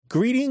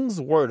Greetings,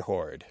 Word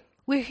Horde.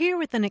 We're here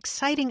with an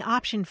exciting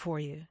option for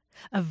you.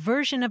 A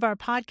version of our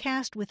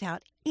podcast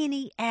without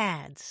any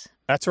ads.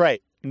 That's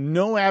right.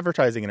 No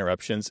advertising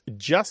interruptions,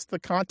 just the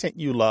content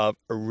you love,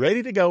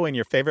 ready to go in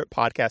your favorite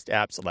podcast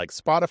apps like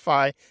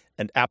Spotify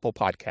and Apple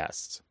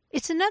Podcasts.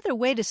 It's another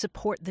way to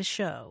support the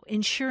show,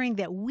 ensuring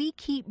that we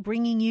keep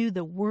bringing you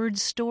the word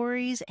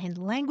stories and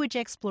language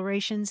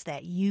explorations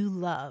that you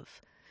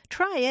love.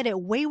 Try it at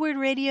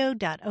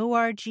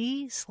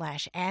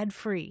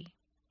waywardradio.org/ad-free.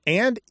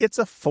 And it's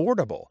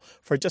affordable.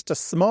 For just a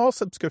small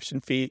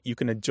subscription fee, you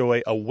can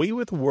enjoy A Way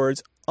with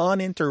Words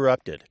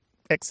uninterrupted,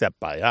 except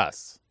by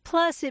us.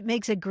 Plus, it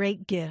makes a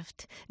great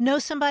gift. Know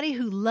somebody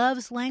who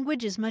loves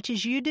language as much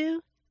as you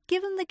do?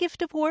 Give them the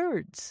gift of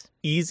words.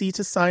 Easy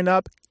to sign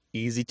up,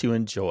 easy to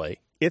enjoy.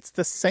 It's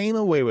the same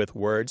A Way with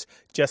Words,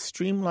 just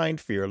streamlined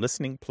for your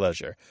listening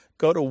pleasure.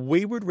 Go to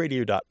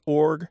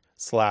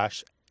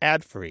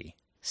waywardradio.org/ad-free.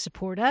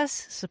 Support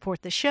us,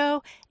 support the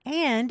show,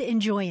 and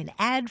enjoy an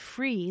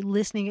ad-free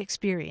listening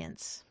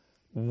experience.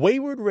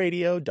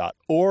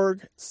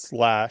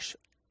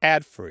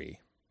 waywardradio.org/ad-free.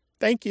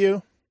 Thank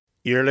you.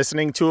 You're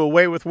listening to A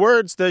Way with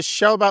Words, the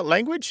show about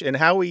language and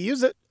how we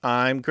use it.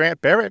 I'm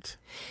Grant Barrett.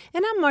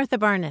 And I'm Martha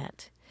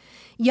Barnett.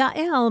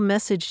 Yael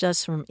messaged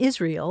us from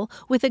Israel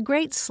with a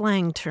great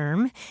slang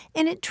term,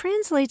 and it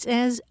translates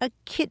as a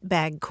kit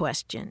bag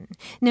question.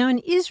 Now, in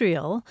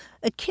Israel,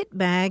 a kit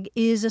bag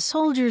is a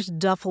soldier's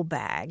duffel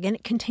bag, and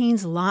it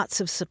contains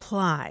lots of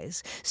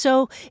supplies.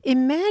 So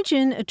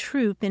imagine a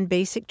troop in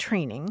basic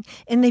training,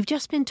 and they've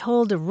just been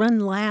told to run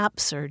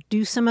laps or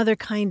do some other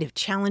kind of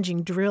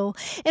challenging drill,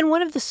 and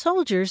one of the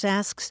soldiers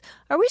asks,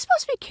 "Are we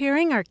supposed to be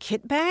carrying our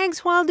kit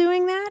bags while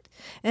doing that?"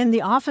 And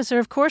the officer,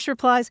 of course,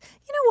 replies,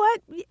 "You know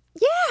what?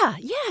 Yeah,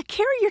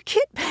 carry your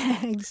kit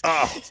bags."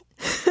 Oh.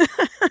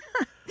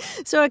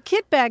 So a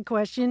kit bag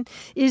question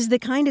is the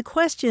kind of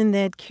question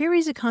that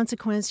carries a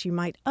consequence you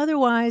might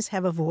otherwise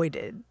have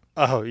avoided.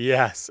 Oh,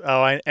 yes.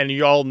 And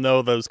you all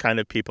know those kind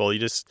of people. You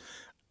just,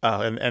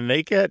 and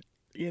they get,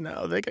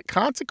 they get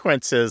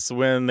consequences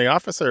when the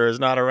officer is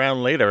not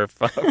around later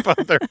from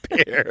their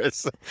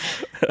peers.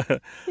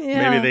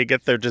 Yeah. Maybe they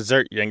get their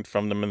dessert yanked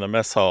from them in the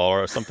mess hall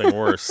or something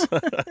worse.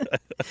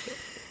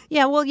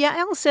 Yeah, well,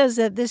 Yael says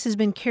that this has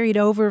been carried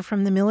over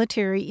from the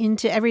military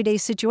into everyday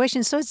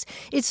situations. So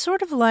it's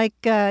sort of like,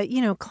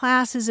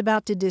 class is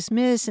about to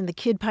dismiss and the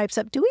kid pipes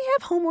up, "Do we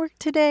have homework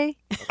today?"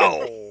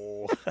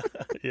 Oh,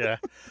 yeah.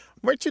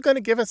 Weren't you going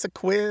to give us a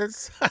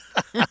quiz?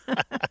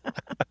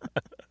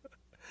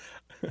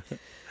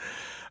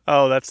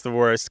 Oh, that's the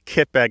worst.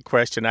 Kit bag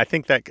question. I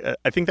think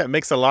that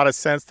makes a lot of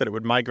sense that it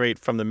would migrate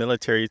from the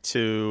military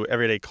to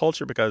everyday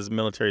culture because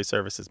military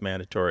service is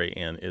mandatory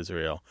in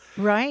Israel.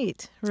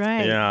 Right.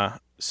 Yeah.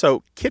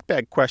 So kit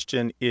bag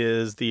question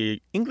is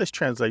the English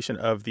translation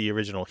of the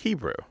original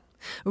Hebrew.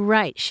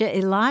 Right.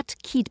 She'elat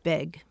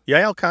kitbeg.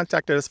 Yael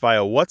contacted us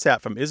via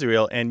WhatsApp from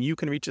Israel, and you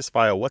can reach us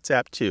via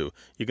WhatsApp too.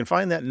 You can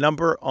find that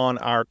number on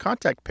our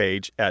contact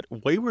page at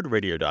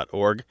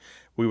waywardradio.org.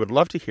 We would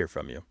love to hear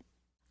from you.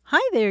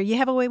 Hi there, you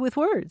have a way with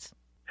words.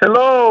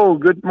 Hello,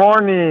 good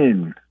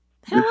morning.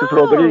 Hello. This is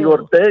Rodrigo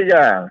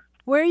Ortega.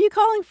 Where are you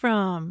calling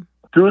from?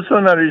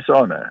 Tucson,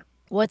 Arizona.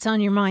 What's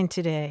on your mind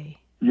today?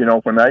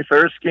 When I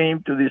first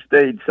came to the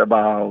States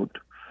about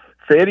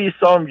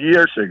 30-some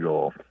years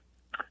ago,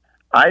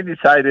 I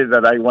decided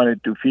that I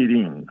wanted to fit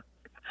in.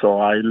 So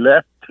I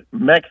left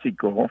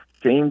Mexico,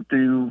 came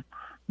to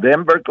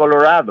Denver,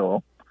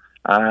 Colorado,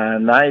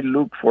 and I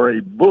looked for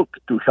a book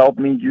to help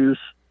me use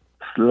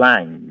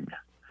slang,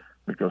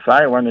 because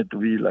I wanted to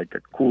be like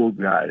a cool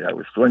guy. I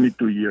was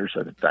 22 years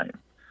at the time.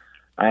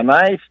 And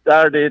I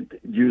started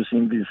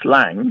using the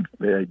slang.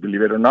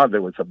 Believe it or not,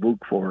 there was a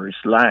book for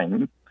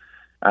slang.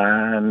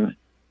 And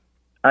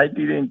I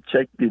didn't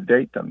check the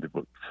date on the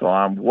book. So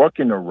I'm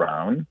walking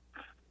around,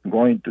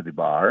 going to the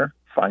bar,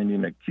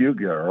 finding a cute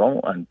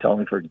girl, and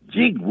telling her,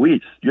 "Gee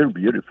whiz, you're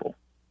beautiful."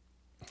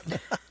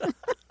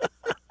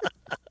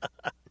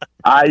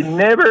 I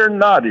never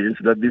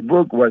noticed that the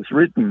book was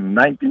written in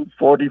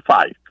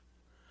 1945.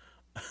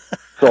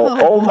 So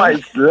all my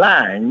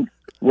slang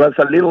was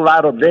a little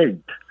out of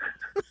date.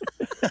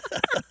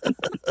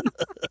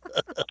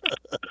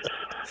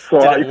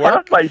 So I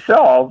found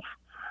myself,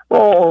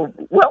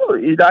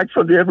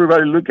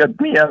 everybody looked at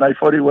me and I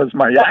thought it was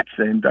my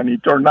accent. And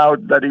it turned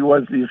out that it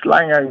was the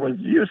slang I was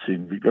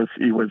using because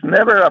it was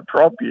never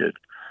appropriate.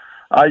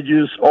 I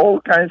use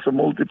all kinds of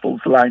multiple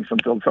slangs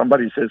until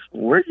somebody says,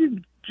 "Where are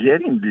you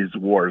getting these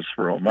words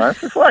from?" I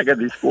said, "I got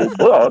this cool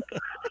book."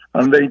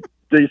 And they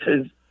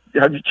says,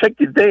 "Have you checked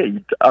the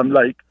date?" I'm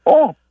like,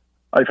 "Oh,"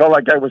 I felt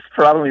like I was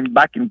traveling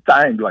back in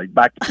time, like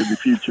Back to the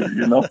Future,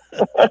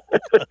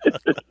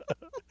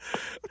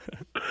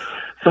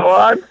 So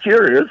I'm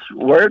curious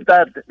where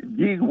that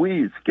gee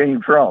whiz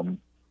came from.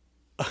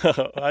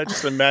 I'm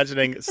just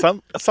imagining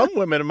some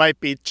women might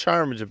be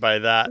charmed by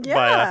that,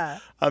 Yeah.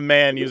 a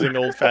man using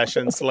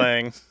old-fashioned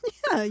slang.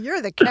 Yeah,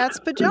 you're the cat's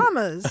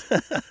pajamas.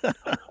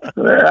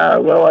 Yeah,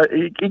 well,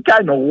 it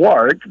kind of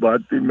worked,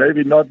 but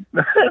maybe not,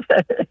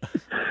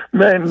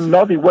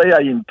 not the way I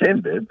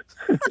intended.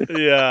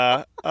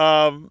 Yeah.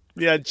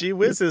 Yeah, gee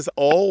whiz is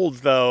old,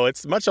 though.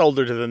 It's much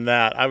older than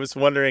that. I was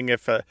wondering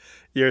if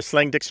your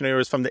slang dictionary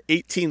was from the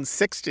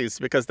 1860s,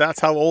 because that's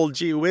how old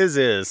gee whiz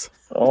is.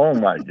 Oh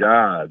my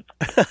God!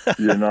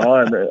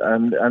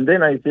 And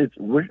then I said,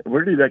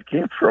 where did that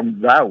came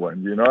from? That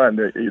one, and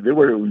they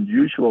were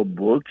unusual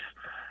books.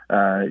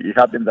 It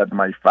happened that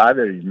my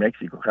father in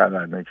Mexico had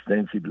an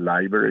extensive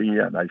library,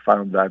 and I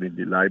found that in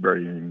the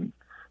library in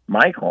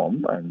my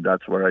home, and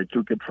that's where I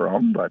took it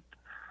from. But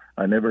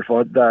I never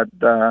thought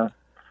that,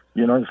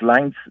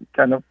 slangs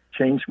kind of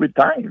change with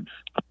times.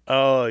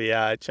 Oh,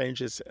 yeah, it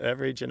changes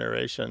every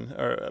generation,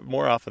 or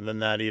more often than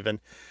that even.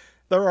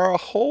 There are a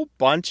whole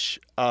bunch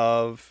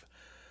of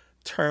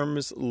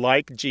terms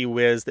like gee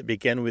whiz that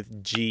begin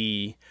with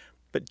G,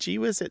 but gee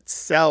whiz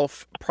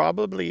itself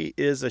probably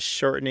is a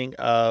shortening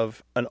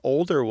of an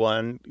older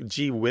one,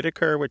 G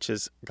Whittaker, which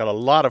has got a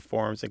lot of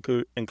forms,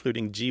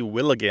 including G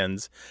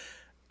Willigans.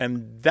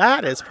 And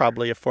that is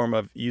probably a form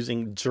of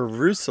using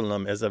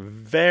Jerusalem as a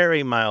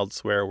very mild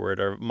swear word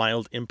or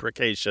mild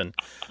imprecation,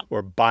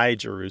 or by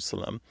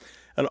Jerusalem.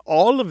 And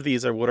all of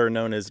these are what are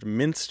known as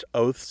minced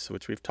oaths,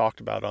 which we've talked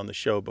about on the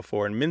show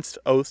before. And minced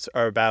oaths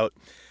are about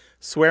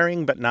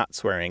swearing but not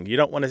swearing. You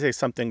don't want to say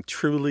something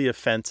truly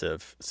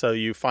offensive. So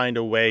you find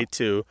a way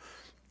to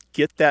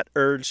get that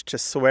urge to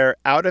swear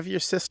out of your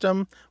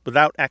system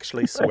without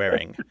actually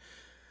swearing.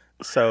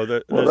 So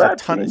there's a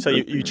ton. So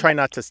you try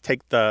not to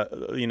take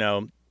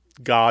the,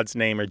 God's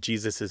name or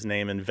Jesus's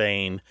name in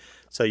vain.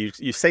 So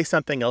you say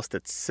something else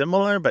that's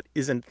similar but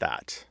isn't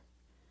that.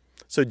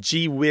 So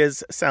gee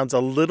whiz sounds a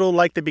little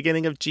like the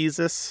beginning of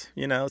Jesus.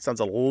 It sounds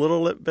a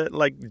little bit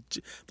like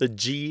the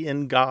G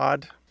in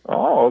God.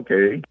 Oh,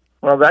 okay.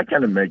 Well, that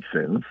kind of makes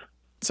sense.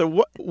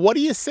 So what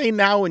do you say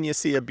now when you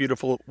see a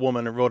beautiful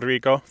woman,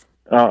 Rodrigo?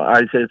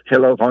 I said,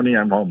 hello, honey,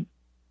 I'm home.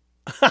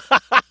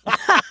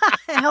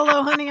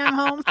 Hello, honey, I'm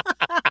home.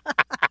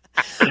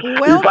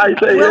 Well, if I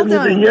say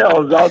anything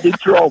else, I'll be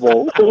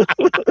trouble.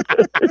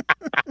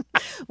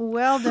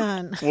 Well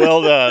done.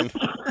 Well done.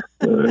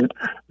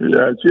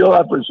 Yeah, she'll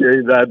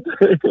appreciate that.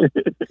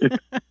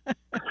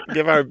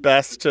 Give our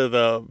best to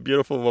the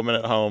beautiful woman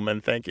at home,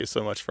 and thank you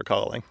so much for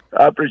calling.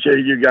 I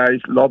appreciate you guys.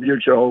 Love your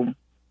show.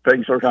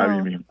 Thanks for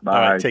having me. Bye.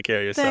 All right, take care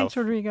of yourself. Thanks,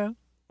 Rodrigo.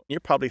 You're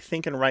probably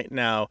thinking right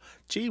now,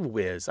 gee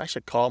whiz, I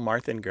should call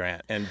Martha and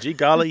Grant. And gee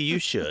golly, you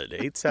should.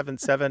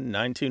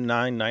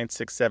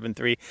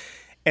 877-929-9673.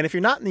 And if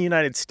you're not in the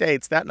United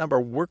States, that number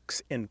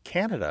works in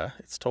Canada.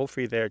 It's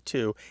toll-free there,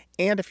 too.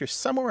 And if you're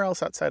somewhere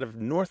else outside of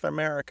North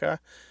America,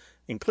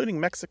 including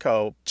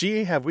Mexico,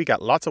 gee, have we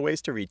got lots of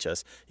ways to reach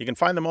us. You can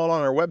find them all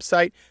on our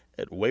website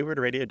at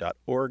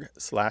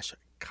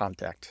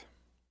waywardradio.org/contact.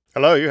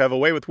 Hello, you have a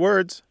way with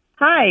words.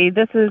 Hi,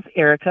 this is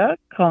Erica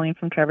calling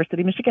from Traverse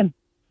City, Michigan.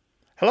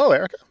 Hello,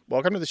 Erica.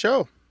 Welcome to the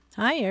show.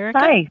 Hi, Erica.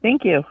 Hi,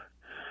 thank you.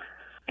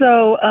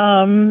 So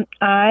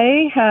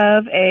I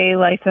have a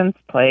license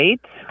plate,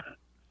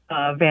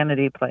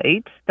 vanity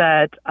plate,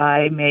 that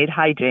I made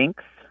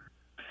hijinks.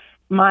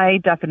 My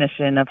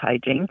definition of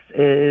hijinks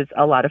is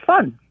a lot of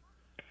fun.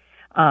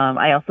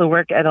 I also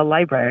work at a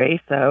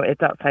library, so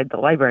it's outside the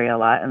library a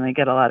lot, and I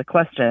get a lot of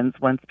questions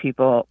once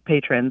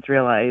patrons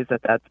realize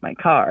that that's my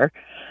car.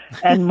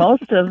 And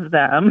most of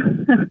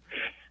them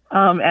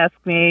ask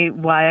me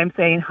why I'm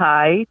saying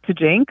hi to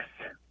Jinks,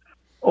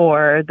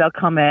 or they'll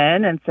come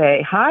in and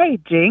say, hi,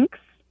 Jinks,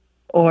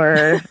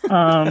 or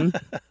they'll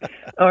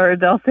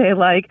say,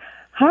 like,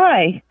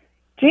 hi,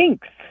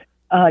 Jinks,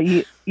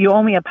 you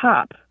owe me a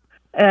pop.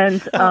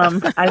 And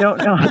I don't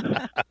know.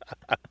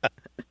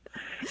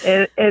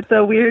 It's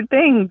a weird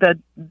thing that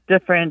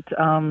different,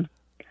 I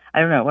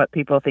don't know what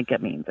people think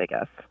it means, I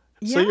guess.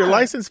 So your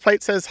license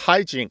plate says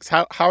hijinks.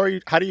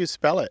 How do you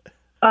spell it?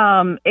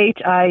 Hijinks.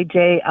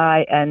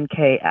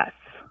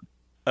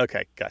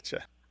 Okay,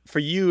 gotcha. For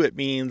you, it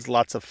means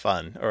lots of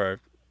fun, or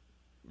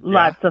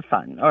lots of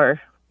fun, or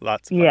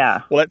lots of fun.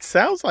 Yeah. Well, it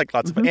sounds like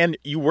lots of fun. And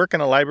you work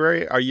in a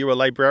library. Are you a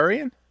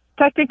librarian?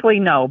 Technically,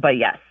 no, but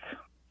yes.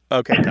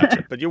 Okay,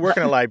 gotcha. But you work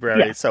in a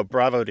library, Yeah. So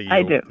bravo to you.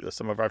 I do.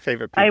 Some of our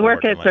favorite people I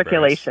work at in libraries.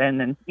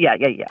 circulation, and yeah.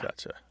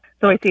 Gotcha.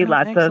 So I see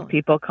lots excellent. of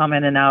people come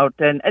in and out,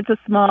 and it's a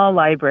small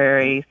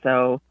library,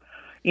 so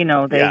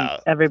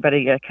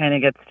everybody kind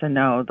of gets to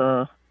know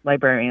the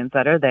librarians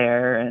that are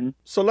there. And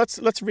So let's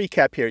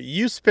recap here.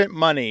 You spent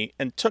money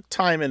and took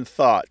time and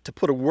thought to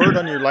put a word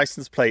on your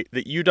license plate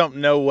that you don't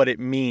know what it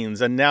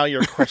means, and now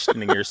you're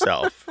questioning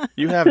yourself.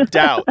 You have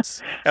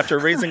doubts after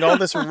raising all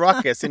this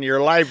ruckus in your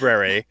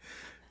library.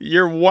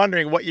 You're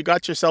wondering what you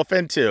got yourself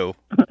into.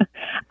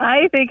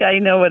 I think I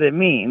know what it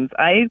means.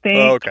 I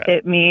think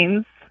it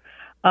means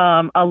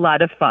a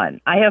lot of fun.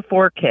 I have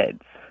 4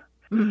 kids.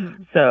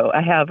 Mm-hmm. So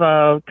I have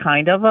a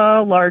kind of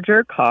a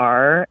larger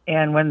car,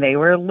 and when they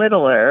were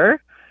littler,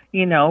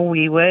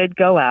 we would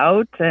go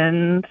out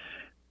and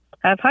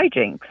have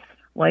hijinks,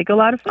 like a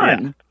lot of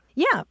fun.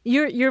 Yeah,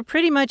 you're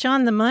pretty much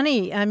on the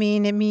money. I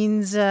mean, it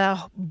means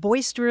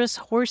boisterous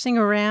horsing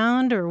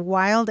around or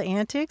wild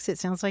antics. It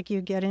sounds like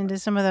you get into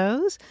some of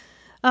those.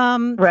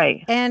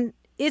 Right. And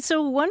it's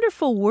a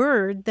wonderful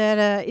word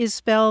that is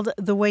spelled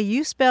the way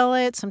you spell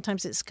it.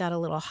 Sometimes it's got a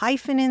little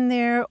hyphen in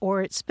there,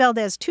 or it's spelled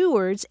as two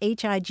words,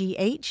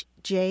 Highjinks.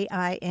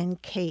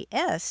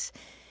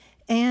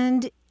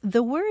 And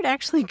the word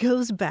actually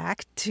goes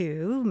back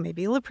to,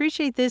 maybe you'll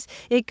appreciate this,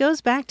 it goes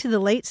back to the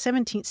late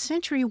 17th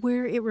century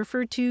where it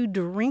referred to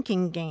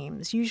drinking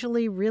games,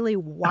 usually really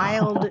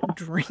wild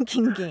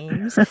drinking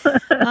games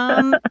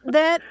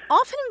that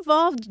often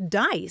involved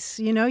dice.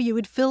 You know, you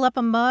would fill up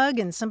a mug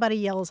and somebody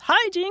yells,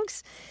 "Hi,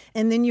 Jinks!"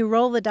 And then you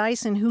roll the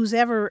dice and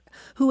whoever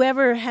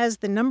has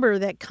the number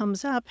that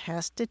comes up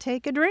has to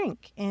take a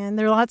drink. And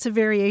there are lots of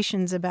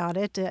variations about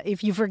it.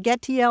 If you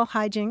forget to yell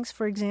 "Hi, Jinks,"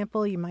 for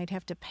example, you might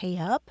have to pay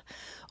up.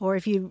 Or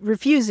if you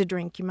refuse a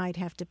drink, you might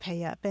have to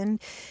pay up.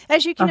 And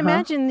as you can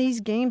imagine, these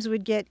games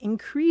would get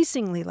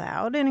increasingly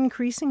loud and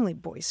increasingly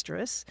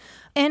boisterous.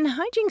 And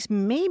hijinks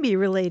may be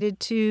related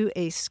to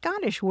a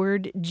Scottish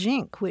word,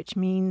 jink, which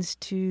means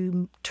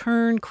to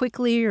turn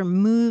quickly or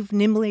move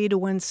nimbly to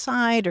one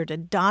side or to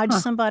dodge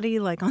somebody,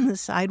 like on the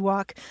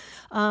sidewalk.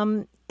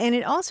 And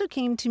it also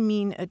came to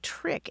mean a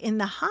trick. And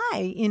the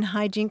high in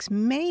hijinks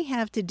may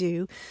have to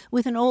do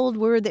with an old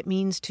word that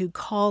means to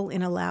call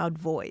in a loud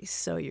voice.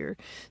 So you're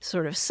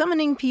sort of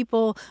summoning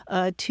people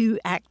to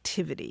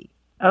activity.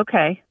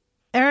 Okay.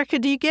 Erica,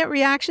 do you get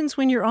reactions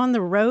when you're on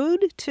the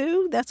road,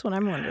 too? That's what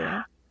I'm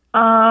wondering.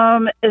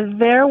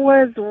 There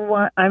was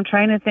one, I'm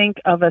trying to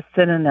think of a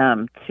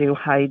synonym to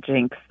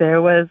hijinks.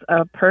 There was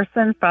a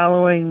person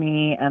following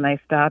me, and I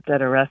stopped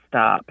at a rest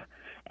stop.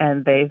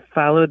 And they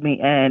followed me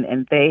in,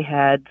 and they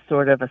had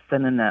sort of a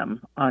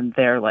synonym on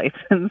their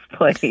license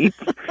plate.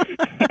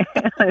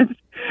 And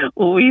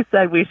we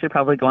said we should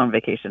probably go on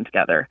vacation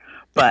together,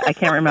 but I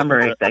can't remember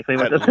exactly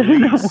what the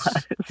synonym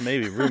was.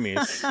 Maybe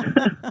roomies.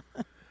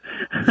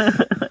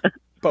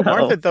 But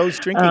Martha, those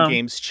drinking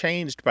games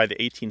changed by the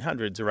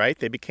 1800s, right?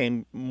 They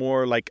became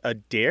more like a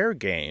dare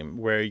game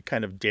where you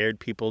kind of dared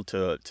people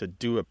to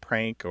do a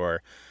prank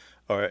or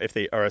if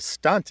they are a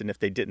stunt, and if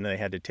they didn't, they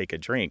had to take a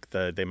drink.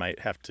 They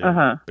might have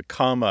to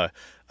become a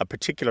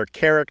particular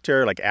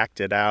character, like act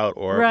it out,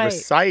 or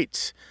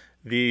recite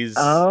these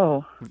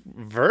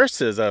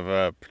verses of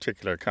a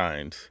particular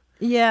kind.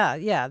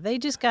 Yeah. They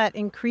just got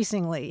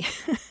increasingly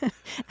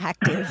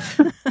active.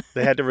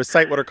 They had to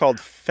recite what are called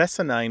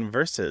fescennine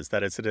verses,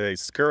 that is,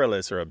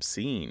 scurrilous or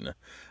obscene.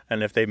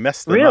 And if they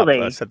messed them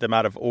up, set them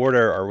out of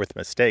order or with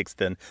mistakes,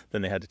 then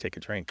they had to take a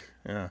drink.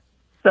 Yeah.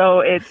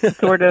 So it's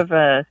sort of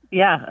a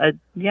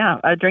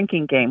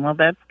drinking game. Well,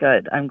 that's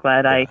good. I'm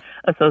glad I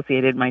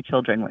associated my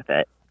children with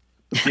it.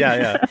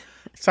 Yeah.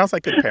 Sounds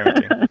like good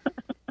parenting.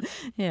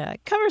 Yeah,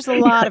 it covers a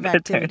lot of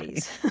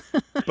activities.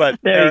 But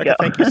Erica,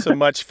 thank you so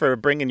much for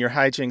bringing your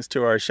hijinks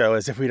to our show.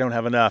 As if we don't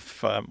have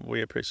enough,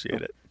 we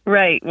appreciate it.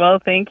 Right. Well,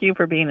 thank you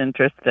for being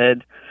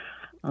interested.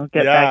 I'll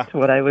get back to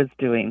what I was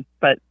doing.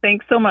 But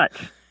thanks so much.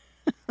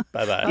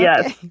 Bye-bye.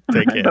 Yes.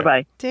 Take care.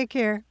 Bye-bye. Take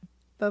care.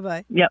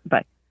 Bye-bye. Yep,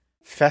 bye.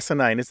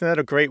 Fescennine. Isn't that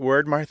a great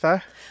word,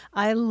 Martha?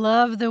 I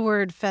love the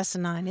word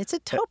fescennine. It's a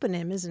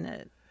toponym, isn't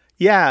it?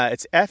 Yeah,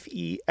 it's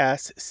Fescennine,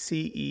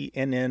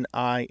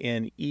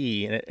 and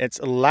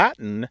it's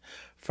Latin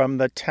from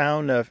the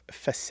town of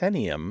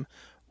Fescennium,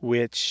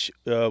 which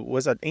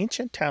was an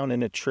ancient town in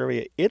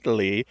Etruria,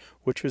 Italy,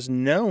 which was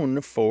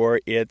known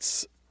for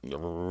its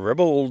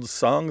ribald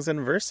songs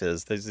and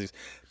verses. There's these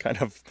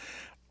kind of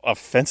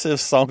offensive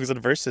songs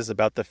and verses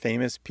about the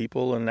famous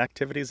people and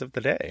activities of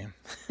the day.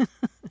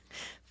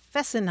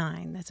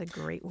 Fescennine. That's a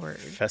great word.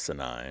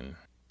 Fescennine.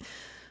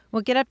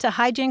 Well, get up to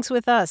hijinks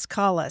with us.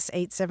 Call us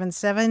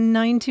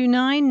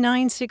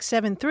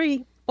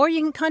 877-929-9673, or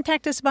you can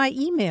contact us by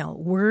email,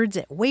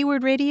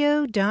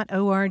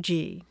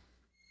 words@waywardradio.org.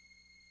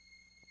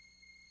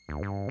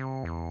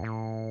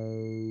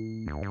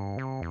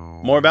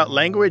 More about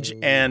language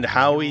and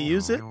how we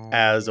use it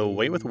as A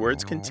Way with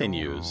Words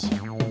continues.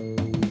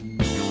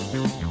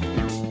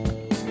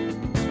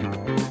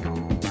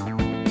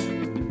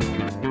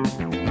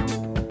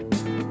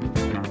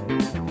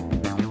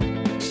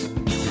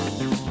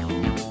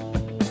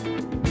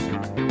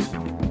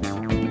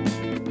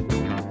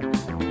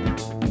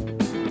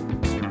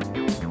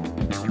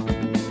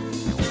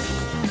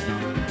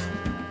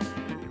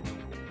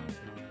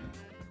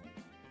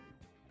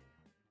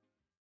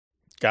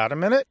 Got a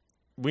minute?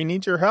 We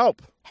need your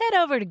help. Head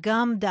over to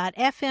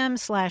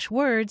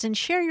gum.fm/words and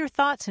share your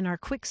thoughts in our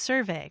quick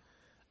survey.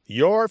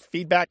 Your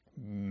feedback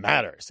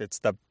matters. It's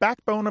the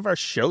backbone of our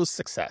show's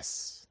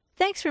success.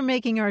 Thanks for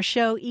making our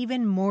show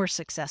even more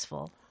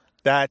successful.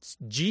 That's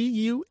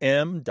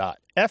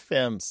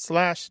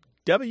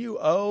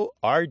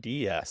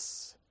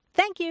gum.fm/WORDS.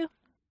 Thank you.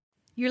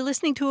 You're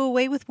listening to A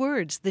Way with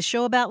Words, the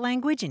show about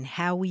language and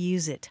how we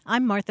use it.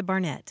 I'm Martha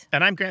Barnett.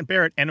 And I'm Grant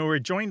Barrett, and we're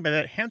joined by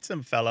that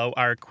handsome fellow,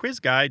 our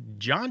quiz guy,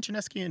 John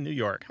Janeski in New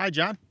York. Hi,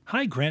 John.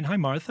 Hi, Grant. Hi,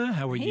 Martha.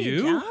 How are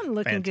you? John,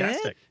 looking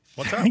Fantastic. good.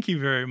 What's up? Thank you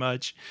very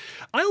much.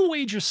 I'll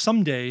wager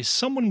someday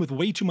someone with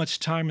way too much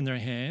time in their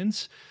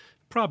hands,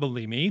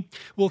 probably me,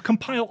 will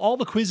compile all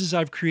the quizzes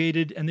I've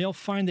created, and they'll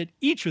find that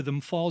each of them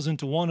falls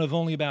into one of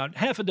only about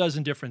half a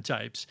dozen different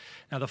types.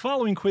 Now, the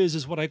following quiz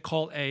is what I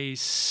call a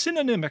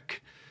synonymic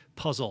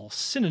puzzle.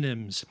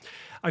 Synonyms.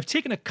 I've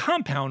taken a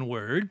compound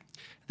word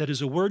that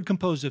is a word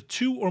composed of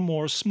two or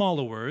more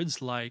smaller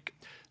words, like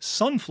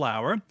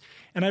sunflower,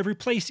 and I've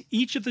replaced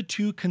each of the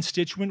two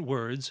constituent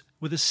words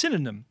with a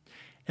synonym,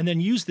 and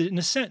then used it in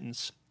a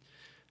sentence.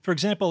 For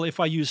example, if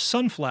I use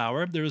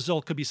sunflower, the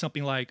result could be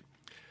something like,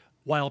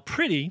 while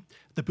pretty,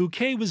 the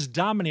bouquet was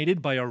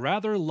dominated by a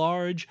rather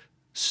large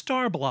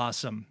star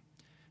blossom.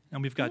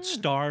 And we've got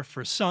star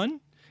for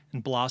sun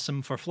and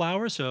blossom for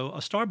flower, so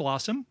a star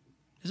blossom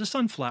is a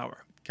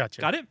sunflower.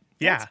 Gotcha. Got it?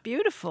 Yeah. That's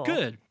beautiful.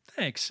 Good.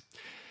 Thanks.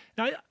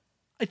 Now,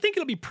 I think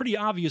it'll be pretty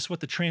obvious what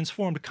the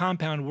transformed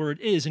compound word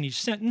is in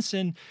each sentence,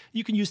 and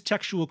you can use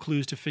textual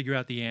clues to figure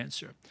out the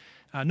answer.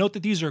 Note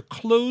that these are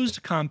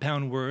closed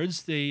compound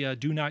words. They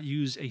do not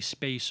use a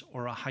space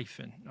or a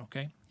hyphen.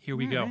 Okay, here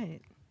we go.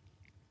 Right.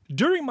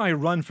 During my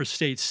run for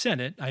state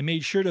senate, I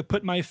made sure to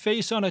put my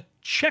face on a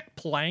check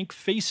plank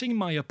facing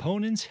my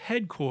opponent's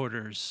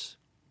headquarters.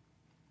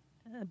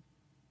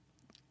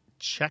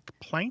 Check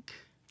plank?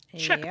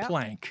 Check Yep.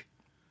 plank.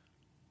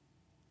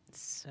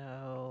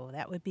 So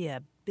that would be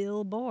a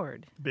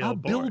billboard. A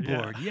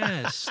billboard,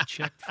 yes.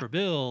 Check for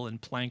bill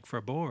and plank for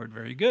board.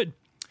 Very good.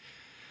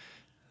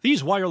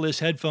 These wireless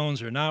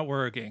headphones are not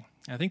working.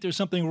 I think there's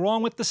something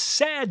wrong with the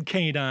sad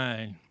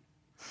canine.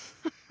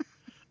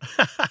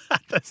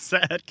 The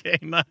sad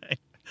canine.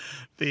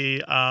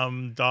 The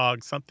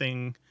dog,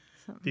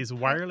 these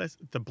wireless,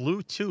 the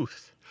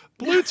Bluetooth.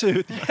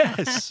 Bluetooth,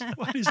 yes.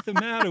 What is the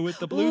matter with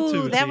the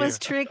Bluetooth Ooh, that here? was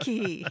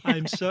tricky.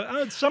 I'm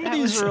so. Some of That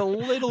these was- are a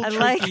little I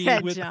tricky like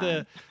that, with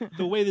John.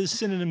 the way the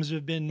synonyms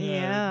have been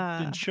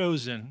been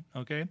chosen.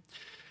 Okay.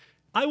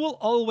 I will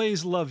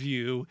always love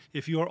you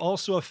if you are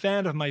also a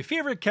fan of my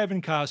favorite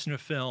Kevin Costner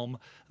film,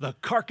 The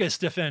Carcass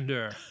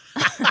Defender.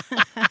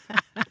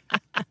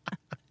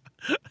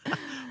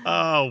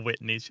 Oh,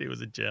 Whitney, she was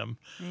a gem.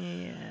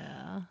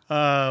 Yeah.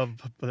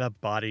 The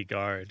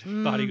bodyguard.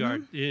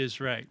 Bodyguard is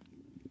right.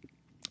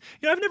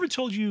 You know, I've never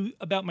told you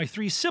about my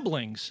three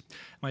siblings.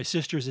 My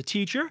sister is a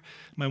teacher,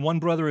 my one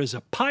brother is a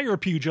pyre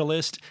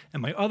pugilist,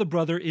 and my other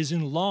brother is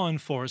in law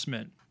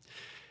enforcement.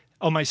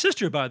 Oh, my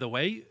sister, by the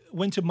way,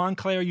 went to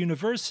Montclair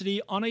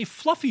University on a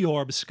Fluffy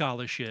Orb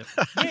scholarship.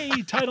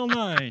 Yay, Title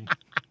IX.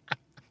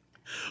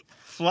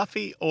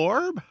 Fluffy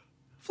orb?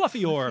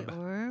 Fluffy Orb.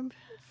 Orb.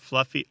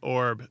 Fluffy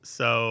orb.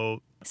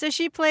 So So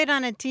she played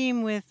on a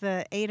team with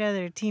 8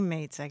 other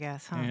teammates, I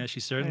guess, huh? Yeah, she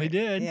certainly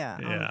did. Yeah,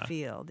 on Yeah. the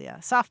field. Yeah,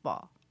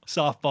 softball.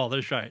 Softball,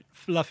 that's right.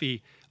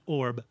 Fluffy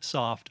Orb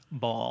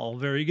softball.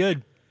 Very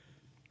good.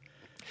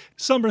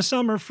 Summer,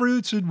 summer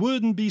fruits, it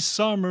wouldn't be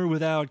summer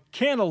without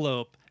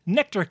cantaloupe,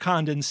 nectar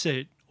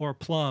condensate, or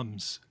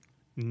plums.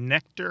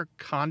 nectar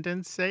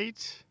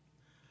condensate?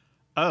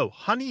 Oh,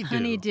 honeydew.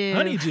 Honeydew.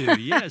 Honeydew,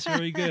 yes,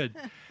 very good.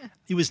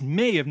 It was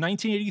May of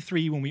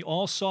 1983 when we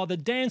all saw the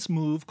dance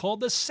move called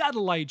the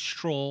satellite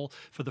stroll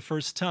for the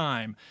first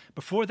time.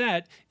 Before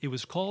that, it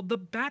was called the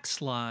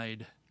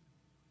backslide.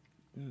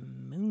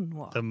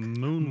 Moonwalk. The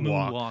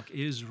moonwalk. Moonwalk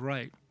is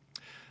right.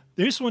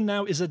 This one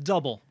now is a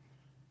double.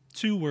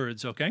 2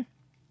 words, okay?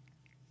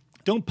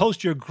 Don't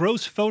post your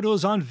gross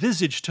photos on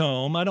Visage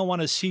Tome. I don't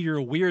want to see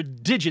your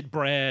weird digit,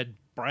 Brad.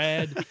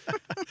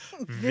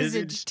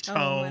 Visage tome,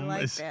 I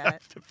like is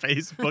that.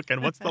 Facebook.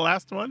 And what's the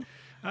last one?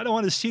 I don't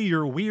want to see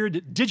your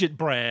weird digit,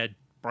 Brad.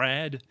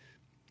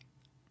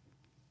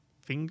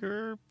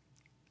 Finger?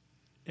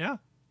 Yeah.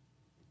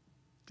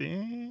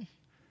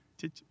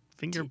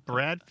 Finger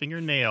Brad?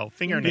 Fingernail.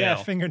 Fingernail. Yeah,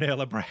 fingernail.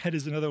 A Brad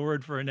is another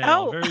word for a nail.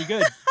 Oh. Very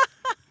good.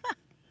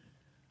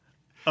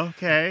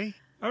 Okay.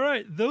 All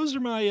right, those are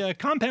my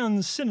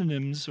compound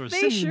synonyms or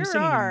They synonym sure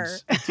are.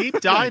 synonyms.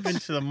 Deep dive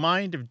into the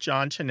mind of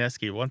John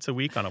Chinesky once a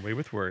week on A Way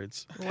with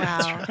Words.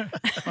 Wow.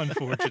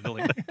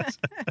 Unfortunately.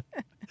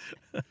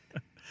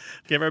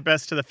 Give our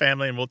best to the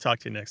family, and we'll talk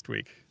to you next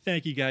week.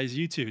 Thank you, guys.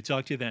 You too.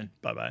 Talk to you then.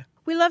 Bye-bye.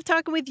 We love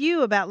talking with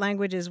you about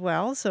language as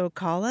well, so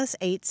call us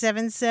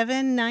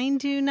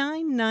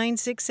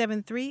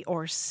 877-929-9673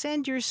 or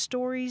send your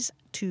stories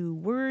to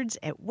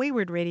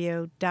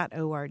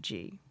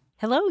words@waywardradio.org.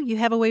 Hello, you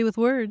have a way with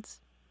words.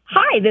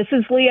 Hi, this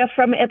is Leah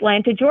from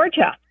Atlanta,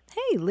 Georgia.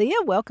 Hey,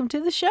 Leah, welcome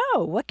to the show.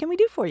 What can we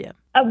do for you?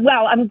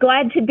 Well, I'm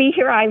glad to be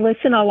here. I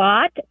listen a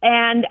lot,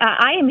 and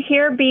I am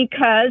here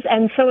because,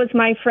 and so is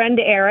my friend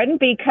Aaron,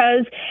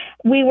 because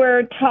we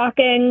were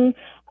talking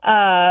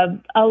a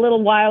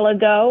little while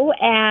ago,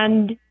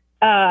 and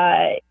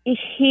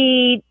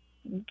he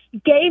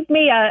gave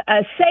me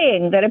a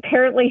saying that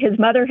apparently his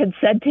mother had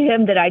said to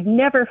him that I'd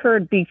never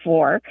heard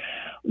before,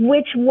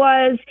 which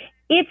was,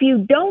 if you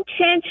don't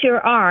chance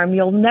your arm,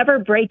 you'll never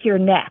break your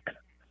neck.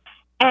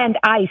 And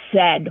I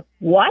said,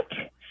 what?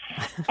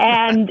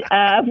 And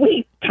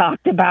we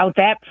talked about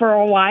that for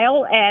a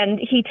while, and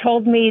he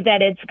told me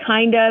that it's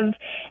kind of,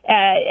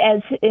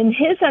 as in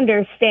his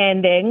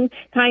understanding,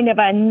 kind of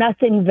a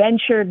nothing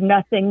ventured,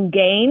 nothing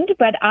gained.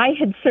 But I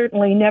had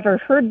certainly never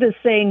heard this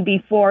saying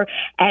before,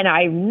 and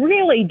I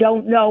really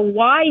don't know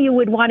why you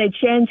would want to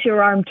chance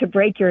your arm to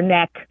break your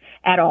neck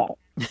at all.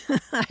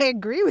 I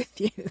agree with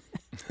you.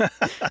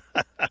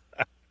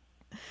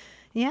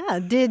 Yeah.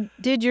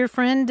 Did your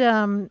friend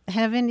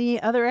have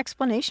any other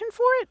explanation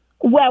for it?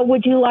 Well,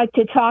 would you like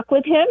to talk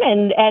with him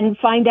and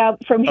find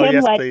out from him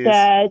yes, what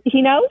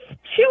he knows?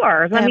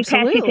 Sure. Let me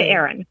pass you to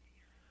Aaron.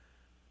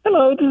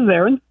 Hello, this is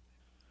Aaron.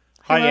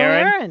 Hi, Hello,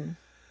 Aaron.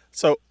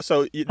 So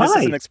this Hi.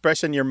 is an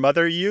expression your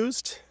mother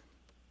used?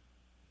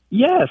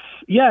 Yes.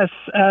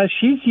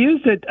 She's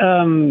used it,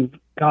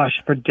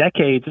 for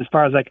decades, as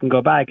far as I can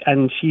go back,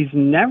 and she's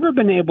never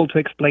been able to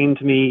explain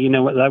to me.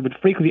 I would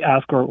frequently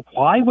ask her,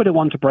 why would I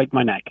want to break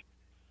my neck?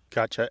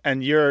 Gotcha.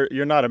 And you're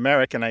not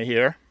American, I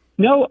hear.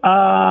 No,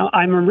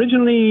 I'm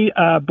originally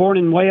born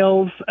in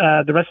Wales.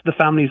 The rest of the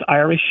family's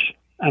Irish,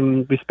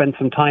 and we spent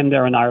some time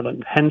there in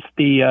Ireland, hence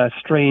the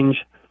strange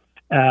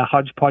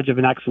hodgepodge of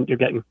an accent you're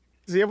getting.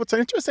 See, what's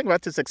interesting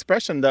about this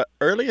expression, the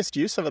earliest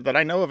use of it that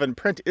I know of in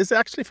print is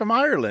actually from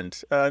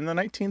Ireland. In the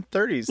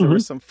 1930s, there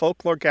was some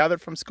folklore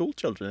gathered from school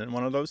children, and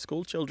one of those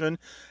school children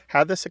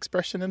had this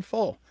expression in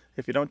full.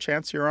 If you don't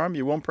chance your arm,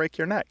 you won't break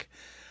your neck.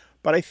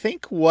 But I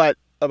think what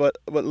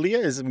Leah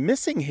is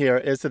missing here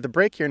is that the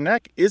break your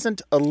neck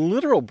isn't a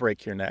literal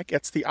break your neck.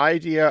 It's the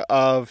idea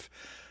of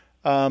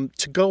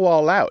to go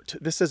all out.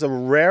 This is a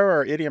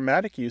rarer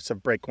idiomatic use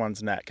of break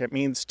one's neck. It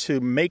means to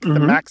make the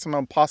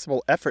maximum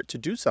possible effort to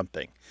do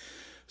something.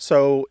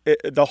 So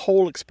the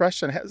whole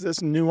expression has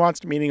this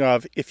nuanced meaning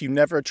of if you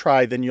never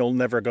try, then you'll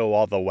never go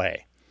all the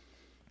way.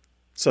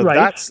 So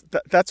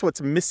that's what's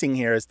missing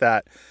here is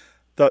that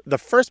the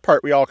first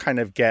part we all kind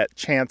of get.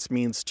 Chance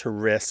means to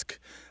risk.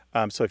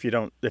 So if you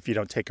don't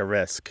take a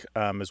risk,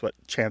 is what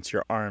chance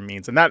your arm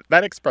means. And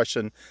that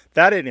expression,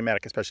 that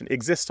idiomatic expression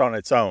exists on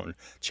its own.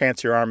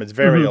 Chance your arm is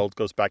very old,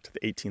 goes back to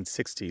the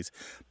 1860s.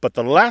 But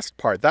the last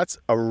part, that's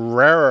a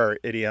rarer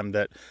idiom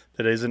that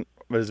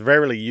is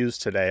rarely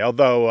used today.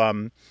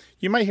 Although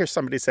you might hear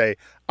somebody say,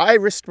 I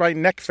risked my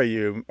neck for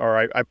you,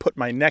 or I put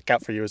my neck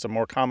out for you is a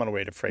more common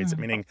way to phrase it,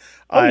 meaning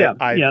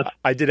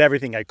I did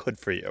everything I could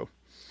for you.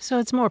 So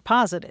it's more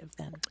positive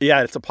then.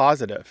 Yeah, it's a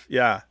positive.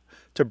 Yeah.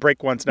 To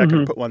break one's neck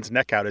or put one's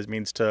neck out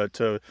means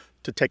to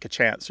take a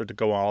chance or to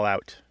go all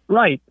out.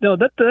 Right. No,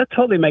 that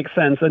totally makes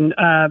sense. And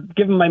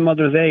given my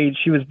mother's age,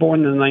 she was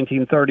born in the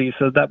 1930s,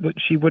 so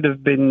she would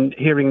have been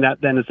hearing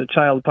that then as a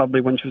child, probably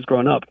when she was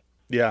growing up.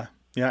 Yeah,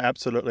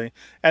 absolutely.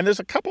 And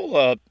there's a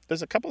couple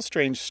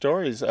strange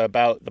stories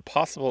about the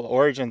possible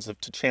origins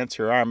of "to chance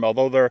your arm,"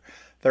 although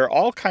they're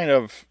all kind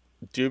of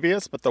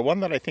dubious. But the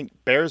one that I think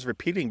bears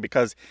repeating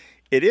because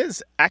it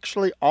is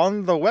actually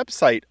on the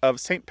website of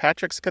St.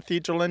 Patrick's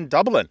Cathedral in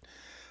Dublin.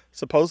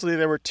 Supposedly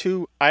there were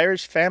two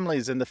Irish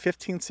families in the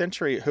 15th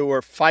century who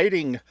were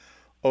fighting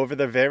over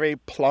the very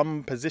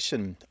plum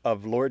position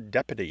of Lord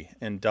Deputy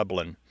in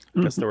Dublin,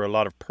 because there were a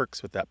lot of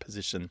perks with that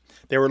position.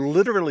 They were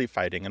literally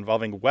fighting,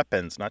 involving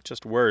weapons, not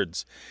just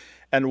words.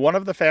 And one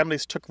of the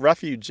families took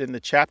refuge in the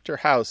chapter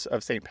house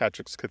of St.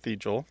 Patrick's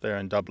Cathedral there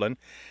in Dublin.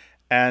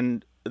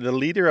 And the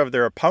leader of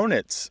their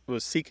opponents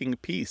was seeking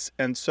peace.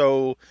 And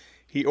so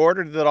he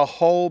ordered that a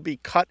hole be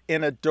cut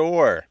in a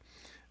door.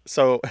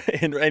 So,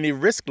 and he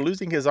risked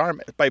losing his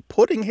arm by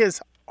putting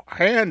his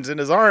hands in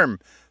his arm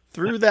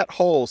through that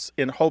hole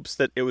in hopes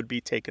that it would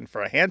be taken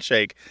for a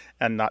handshake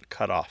and not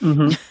cut off.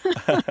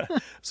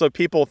 So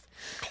people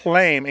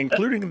claim,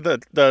 including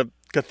the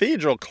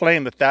cathedral,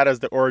 claim that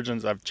is the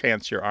origins of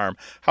chance your arm.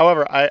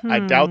 However, I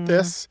doubt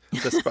this.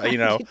 Despite,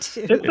 it's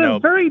a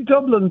very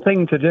Dublin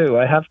thing to do,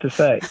 I have to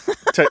say.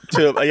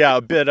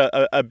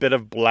 A bit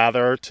of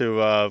blather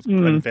to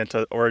invent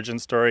an origin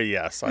story.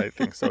 Yes, I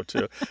think so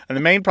too. And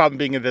the main problem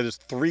being that there's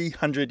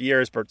 300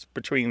 years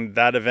between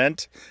that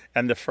event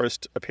and the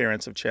first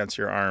appearance of chance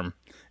your arm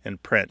in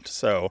print.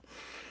 So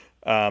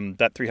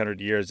that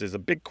 300 years is a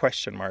big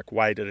question mark.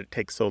 Why did it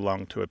take so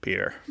long to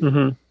appear?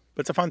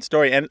 But it's a fun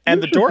story. And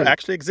the door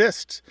actually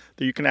exists.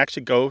 You can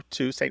actually go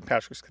to St.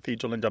 Patrick's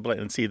Cathedral in Dublin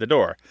and see the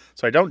door.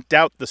 So I don't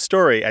doubt the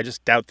story. I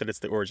just doubt that it's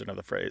the origin of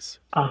the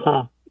phrase.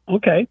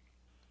 Okay.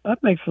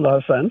 That makes a lot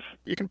of sense.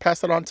 You can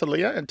pass it on to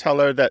Leah and tell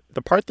her that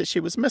the part that she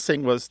was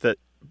missing was that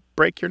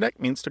break your neck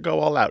means to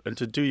go all out and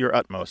to do your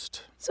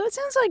utmost. So it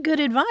sounds like good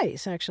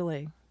advice,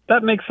 actually.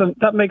 That makes sense.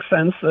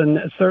 And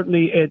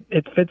certainly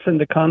it fits in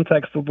the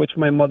context of which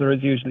my mother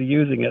is usually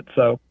using it.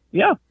 So,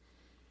 yeah.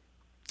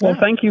 Well,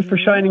 thank you for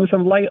shining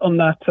some light on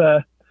that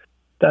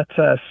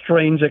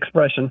strange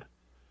expression.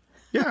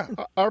 Yeah,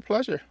 our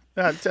pleasure.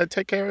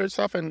 Take care of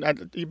yourself,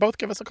 and you both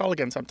give us a call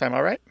again sometime,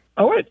 all right?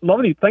 All right,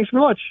 lovely. Thanks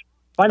very much.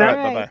 Bye now. All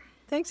right, bye-bye.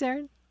 Thanks,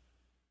 Aaron.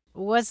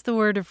 What's the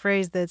word or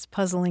phrase that's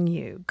puzzling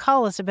you?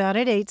 Call us about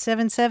it,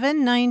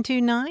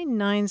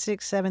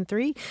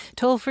 877-929-9673,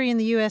 toll free in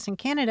the U.S. and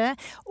Canada,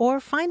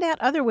 or find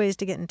out other ways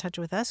to get in touch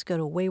with us. Go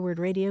to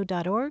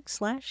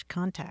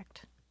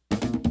waywardradio.org/contact.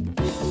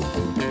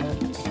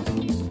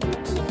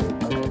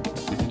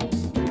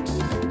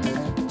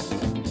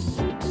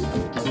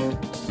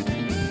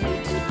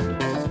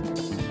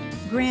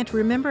 Grant,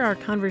 remember our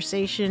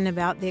conversation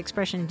about the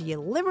expression, do you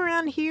live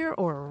around here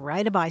or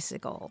ride a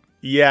bicycle?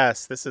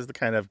 Yes, this is the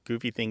kind of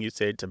goofy thing you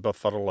say to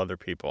befuddle other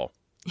people.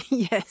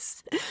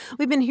 Yes.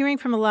 We've been hearing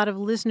from a lot of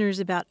listeners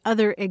about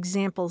other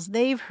examples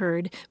they've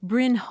heard.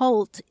 Bryn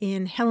Holt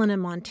in Helena,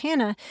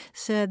 Montana,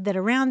 said that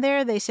around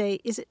there they say,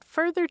 is it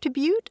further to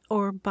Butte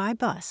or by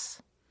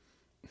bus?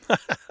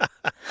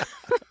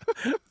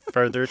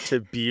 Further to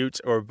Butte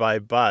or by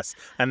bus.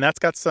 And that's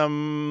got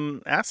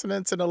some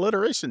assonance and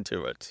alliteration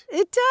to it.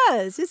 It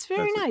does. It's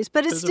very nice.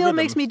 But it still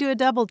makes me do a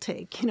double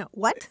take.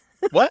 What?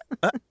 What?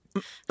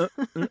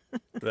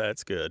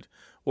 That's good.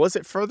 Was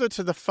it further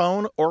to the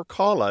phone or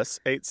call us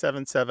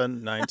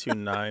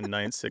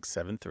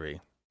 877-929-9673?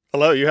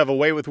 Hello, you have a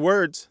way with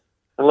words.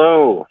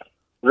 Hello.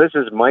 This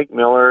is Mike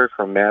Miller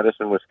from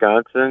Madison,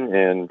 Wisconsin,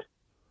 and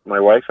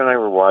my wife and I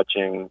were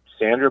watching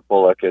Sandra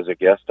Bullock as a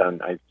guest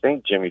on, I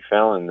think, Jimmy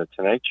Fallon, The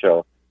Tonight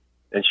Show,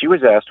 and she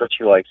was asked what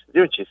she likes to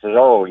do, and she says,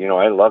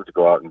 I love to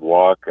go out and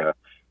walk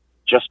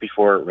just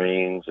before it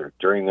rains or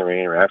during the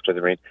rain or after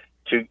the rain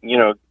to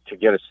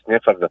get a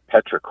sniff of the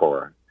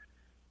petrichor.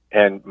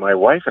 And my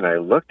wife and I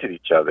looked at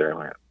each other and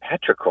went,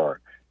 petrichor?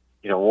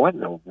 What in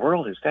the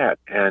world is that?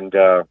 And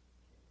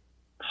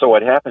so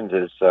what happens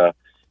is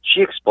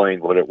she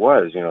explained what it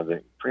was,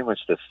 pretty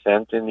much the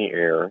scent in the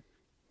air,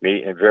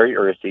 and very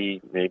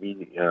earthy,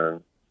 maybe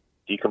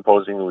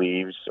decomposing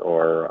leaves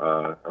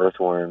or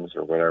earthworms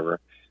or whatever,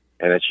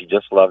 and that she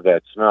just loved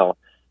that smell.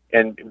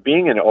 And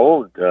being an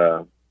old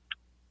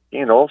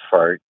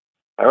fart,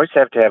 I always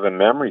have to have a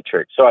memory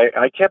trick. So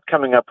I kept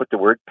coming up with the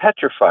word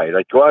petrified.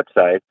 I'd go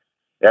outside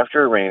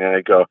after a rain and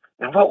I'd go,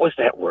 now what was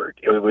that word?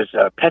 It was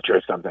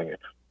petra something.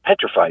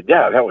 Petrified,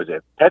 yeah, that was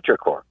it,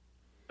 petrichor.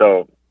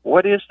 So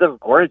what is the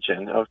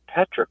origin of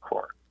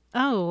petrichor?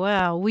 Oh,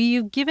 wow. Well,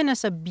 you've given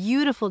us a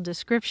beautiful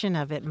description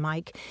of it,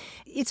 Mike.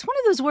 It's one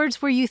of those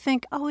words where you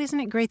think, isn't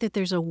it great that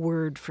there's a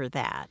word for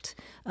that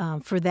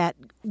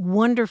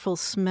wonderful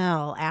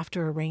smell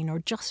after a rain or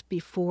just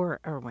before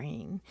a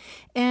rain.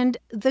 And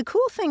the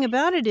cool thing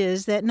about it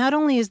is that not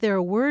only is there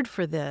a word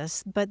for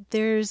this, but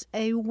there's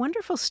a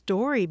wonderful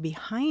story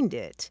behind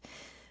it.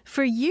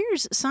 For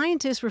years,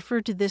 scientists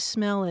referred to this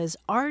smell as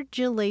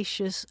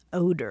argillaceous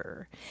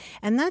odor.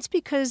 And that's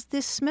because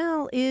this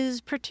smell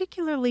is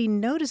particularly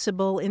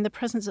noticeable in the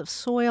presence of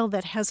soil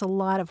that has a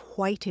lot of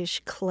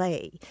whitish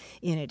clay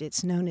in it.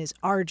 It's known as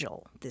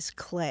argil, this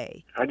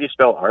clay. How do you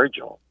spell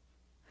argil?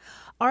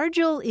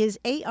 Argil is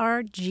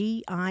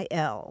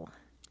A-R-G-I-L.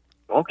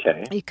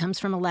 Okay. It comes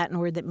from a Latin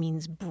word that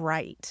means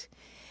bright.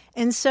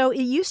 And so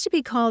it used to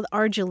be called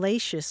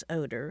argillaceous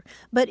odor,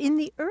 but in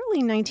the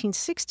early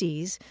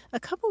 1960s, a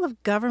couple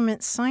of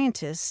government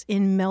scientists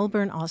in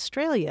Melbourne,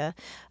 Australia,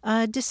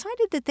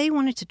 decided that they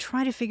wanted to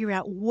try to figure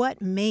out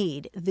what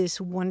made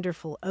this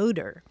wonderful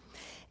odor.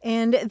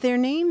 And their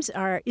names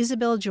are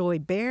Isabel Joy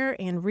Baer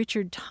and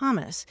Richard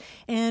Thomas.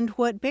 And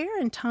what Baer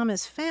and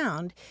Thomas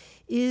found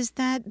is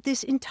that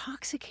this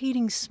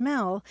intoxicating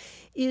smell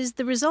is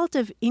the result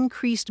of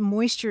increased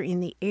moisture in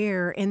the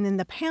air and then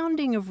the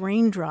pounding of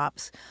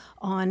raindrops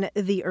on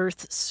the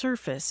Earth's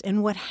surface.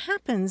 And what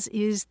happens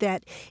is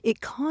that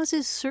it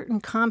causes certain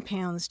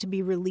compounds to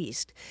be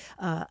released.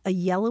 A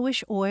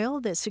yellowish oil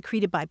that's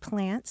secreted by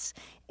plants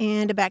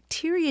and a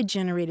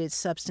bacteria-generated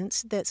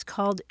substance that's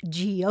called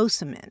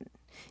geosmin.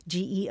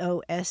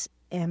 Geosmin.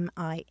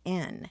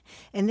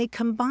 And they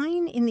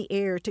combine in the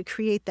air to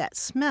create that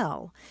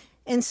smell.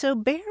 And so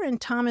Baer and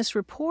Thomas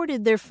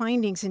reported their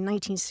findings in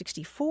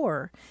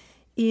 1964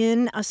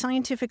 in a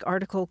scientific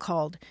article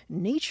called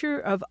Nature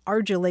of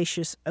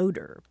Argillaceous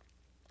Odor.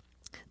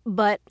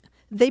 But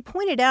they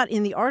pointed out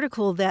in the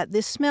article that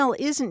this smell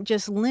isn't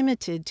just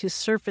limited to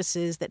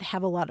surfaces that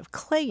have a lot of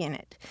clay in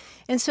it.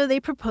 And so they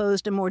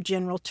proposed a more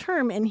general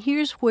term, and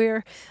here's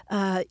where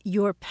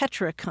your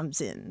Petra comes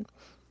in.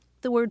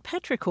 The word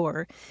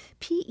petrichor,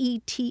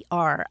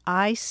 Petrichor,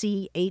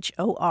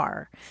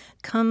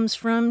 comes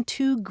from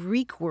two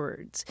Greek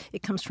words.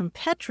 It comes from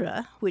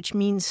petra, which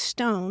means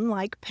stone,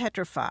 like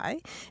petrify,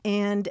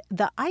 and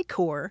the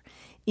ichor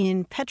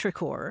in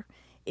petrichor.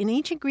 In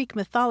ancient Greek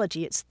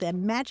mythology, it's the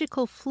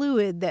magical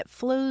fluid that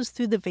flows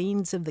through the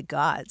veins of the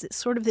gods. It's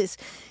sort of this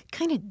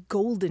kind of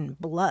golden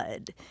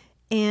blood.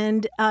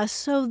 And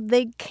so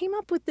they came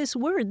up with this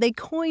word. They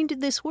coined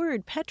this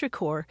word,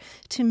 petrichor,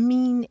 to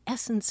mean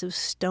essence of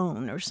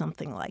stone or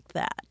something like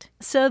that.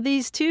 So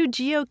these two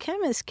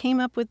geochemists came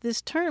up with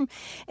this term.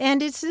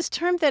 And it's this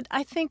term that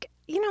I think,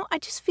 I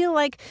just feel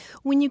like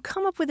when you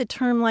come up with a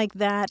term like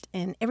that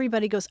and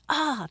everybody goes,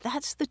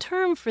 that's the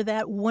term for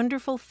that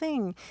wonderful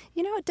thing,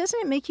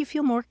 doesn't it make you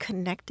feel more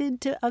connected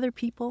to other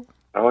people?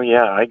 Oh,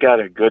 yeah. I got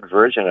a good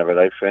version of it.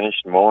 I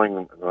finished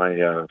mowing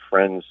my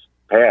friend's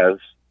paths.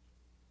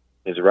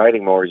 His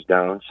riding mower's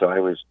down, so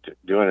I was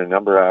doing a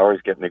number of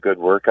hours, getting a good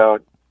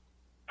workout,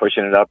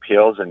 pushing it up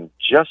hills, and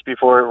just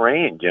before it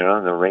rained,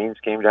 and the rains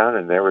came down,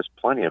 and there was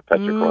plenty of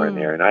petrichor in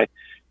there. And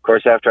Of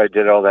course, after I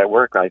did all that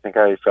work, I think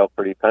I felt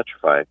pretty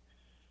petrified.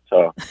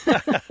 So,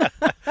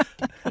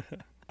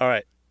 All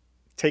right.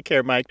 Take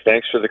care, Mike.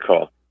 thanks for the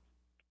call.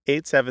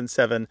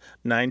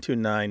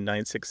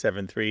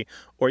 877-929-9673.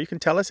 Or you can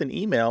tell us an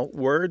email,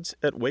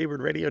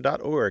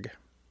 words@waywardradio.org.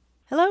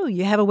 Hello,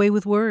 you have a way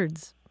with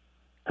words.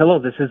 Hello,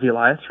 this is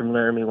Elias from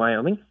Laramie,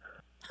 Wyoming.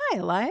 Hi,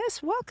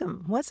 Elias.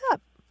 Welcome. What's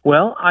up?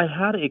 Well, I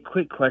had a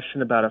quick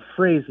question about a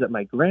phrase that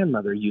my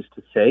grandmother used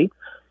to say,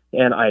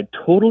 and I had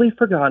totally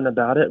forgotten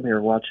about it. We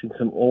were watching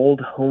some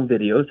old home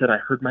videos, and I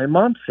heard my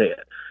mom say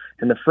it.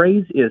 And the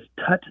phrase is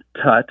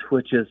tut-tut,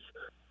 which is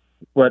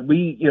what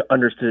we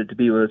understood it to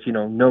be was,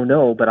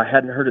 no, but I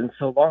hadn't heard it in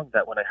so long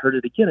that when I heard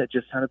it again, it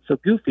just sounded so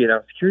goofy, and I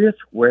was curious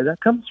where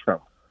that comes from.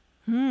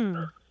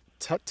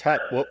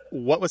 Tut-tut.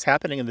 What was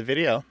happening in the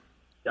video?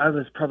 I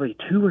was probably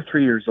 2 or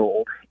 3 years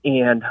old,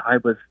 and I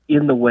was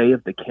in the way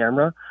of the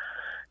camera,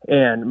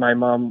 and my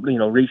mom,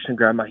 reached and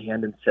grabbed my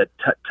hand and said,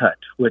 tut-tut,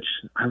 which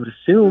I would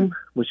assume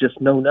was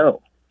just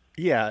no.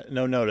 Yeah,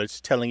 no,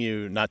 it's telling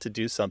you not to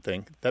do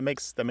something. That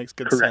makes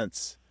good Correct.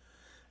 sense.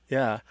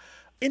 Yeah.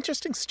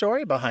 Interesting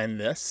story behind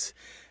this.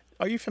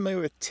 Are you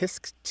familiar with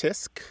tisk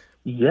tisk?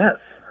 Yes.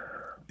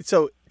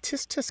 So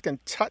tisk tisk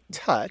and tut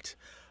tut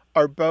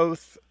are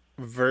both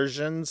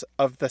versions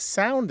of the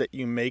sound that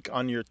you make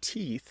on your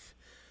teeth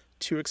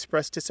to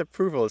express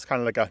disapproval. It's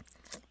kind of like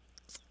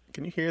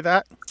can you hear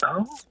that?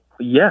 Oh,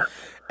 yeah.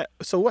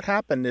 So what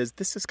happened is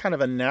this is kind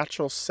of a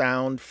natural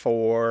sound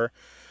for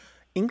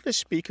English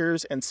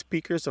speakers and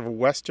speakers of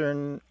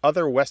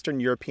other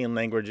Western European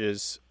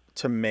languages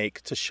to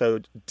make to show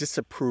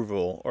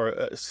disapproval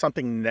or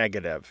something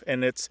negative.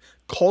 And it's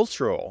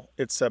cultural.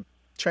 It's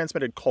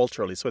transmitted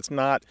culturally, so it's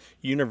not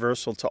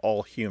universal to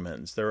all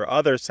humans. There are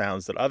other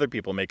sounds that other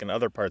people make in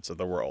other parts of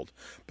the world,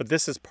 but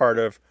this is part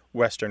of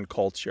Western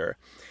culture.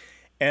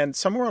 And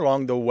somewhere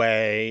along the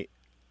way,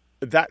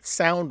 that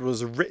sound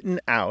was written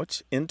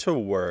out into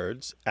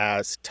words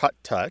as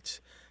tut-tut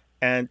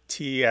and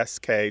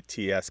tsk,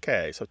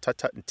 so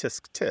tut-tut and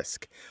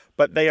tisk-tisk.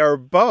 But they are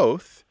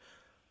both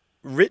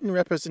written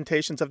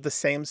representations of the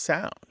same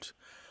sound.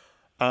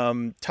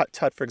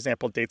 Tut-tut, for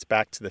example, dates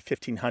back to the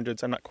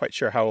 1500s. I'm not quite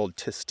sure how old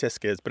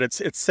tisk-tisk is, but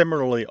it's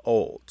similarly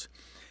old.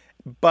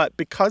 But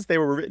because they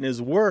were written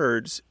as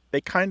words, they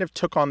kind of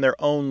took on their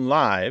own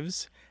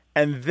lives,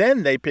 and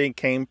then they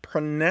became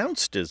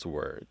pronounced as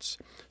words.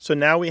 So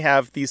now we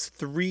have these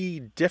 3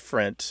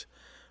 different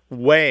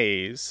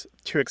ways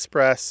to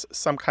express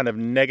some kind of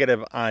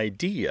negative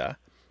idea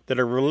that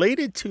are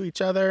related to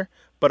each other,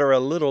 but are a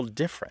little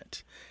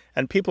different.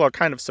 And people are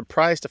kind of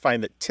surprised to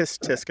find that tisk,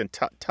 tisk, and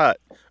tut,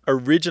 tut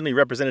originally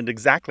represented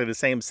exactly the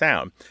same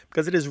sound,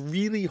 because it is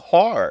really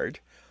hard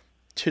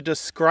to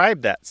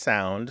describe that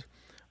sound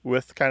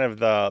with kind of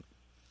the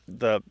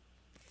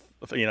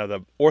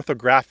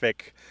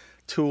orthographic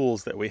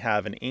tools that we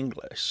have in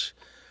English.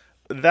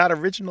 That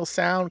original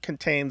sound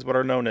contains what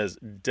are known as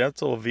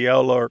dental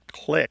velar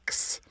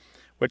clicks,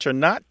 which are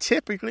not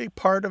typically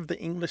part of the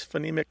English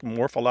phonemic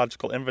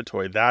morphological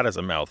inventory. That is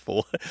a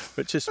mouthful,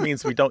 which just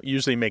means we don't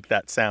usually make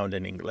that sound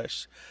in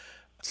English.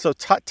 So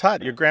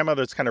tut-tut, your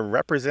grandmother's kind of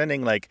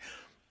representing like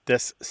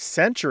this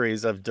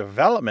centuries of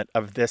development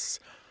of this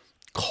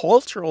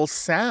cultural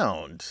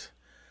sound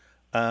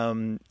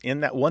in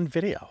that one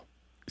video.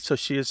 So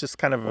she is just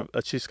kind of,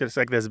 she's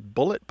like this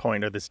bullet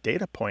point or this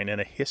data point in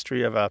a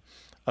history of a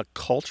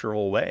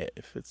cultural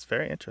wave. It's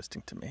very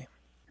interesting to me.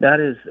 That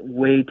is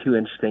way too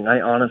interesting. I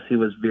honestly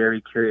was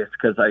very curious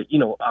because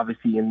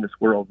obviously in this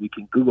world we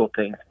can Google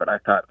things, but I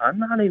thought I'm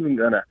not even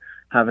going to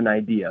have an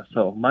idea.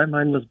 So my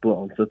mind was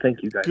blown. So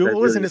thank you guys.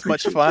 Google isn't as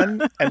much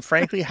fun. And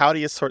frankly, how do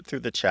you sort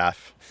through the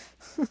chaff?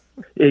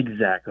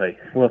 Exactly.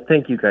 Well,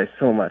 thank you guys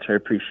so much. I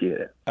appreciate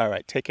it. All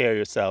right. Take care of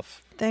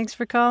yourself. Thanks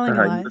for calling,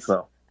 You Elias. as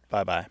well.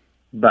 Bye-bye.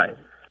 Bye.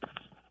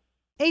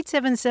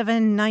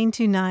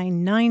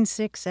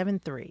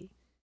 877-929-9673.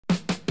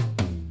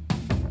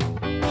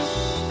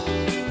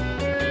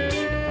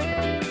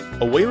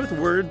 A Way with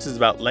Words is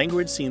about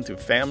language seen through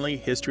family,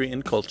 history,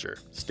 and culture.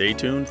 Stay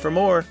tuned for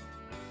more.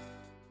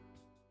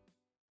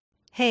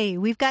 Hey,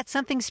 we've got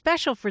something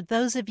special for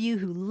those of you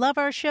who love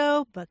our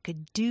show but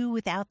could do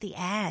without the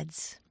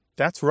ads.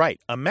 That's right.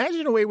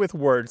 Imagine A Way with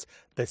Words,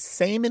 the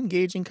same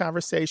engaging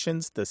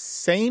conversations, the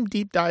same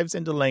deep dives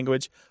into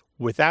language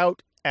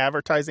without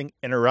advertising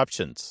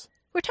interruptions.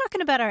 We're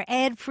talking about our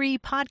ad-free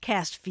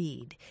podcast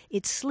feed.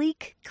 It's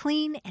sleek,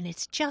 clean, and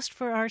it's just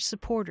for our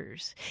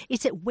supporters.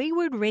 It's at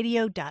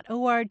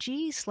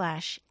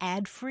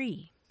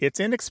waywardradio.org/ad-free. It's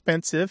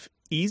inexpensive,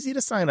 easy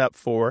to sign up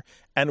for,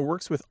 and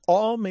works with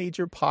all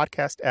major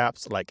podcast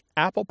apps like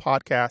Apple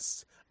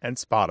Podcasts and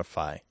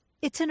Spotify.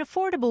 It's an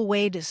affordable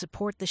way to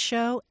support the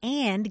show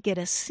and get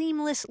a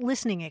seamless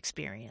listening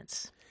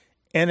experience.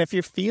 And if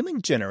you're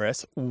feeling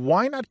generous,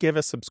 why not give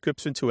a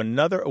subscription to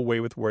another A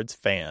Way with Words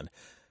fan?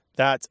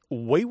 That's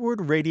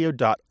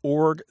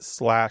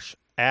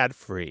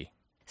waywardradio.org/ad-free.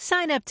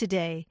 Sign up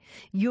today.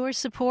 Your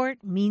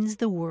support means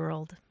the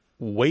world.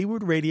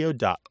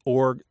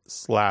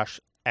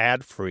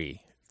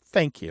 waywardradio.org/ad-free.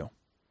 Thank you.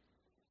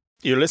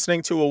 You're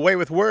listening to Away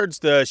with Words,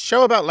 the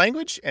show about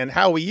language and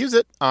how we use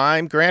it.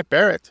 I'm Grant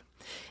Barrett.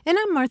 And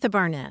I'm Martha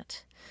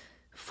Barnett.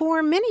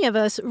 For many of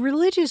us,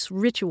 religious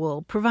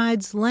ritual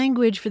provides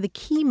language for the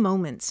key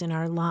moments in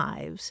our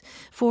lives,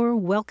 for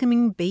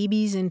welcoming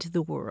babies into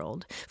the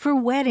world, for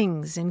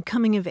weddings and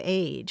coming of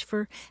age,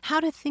 for how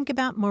to think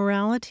about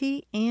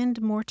morality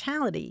and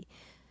mortality.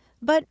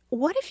 But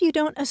what if you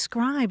don't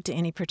ascribe to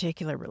any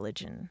particular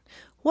religion?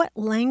 What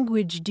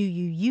language do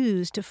you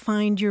use to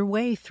find your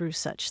way through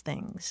such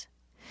things?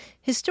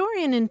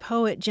 Historian and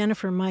poet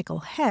Jennifer Michael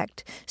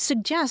Hecht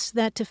suggests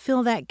that to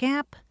fill that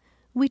gap,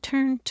 we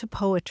turn to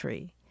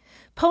poetry.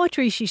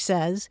 Poetry, she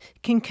says,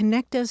 can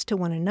connect us to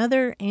one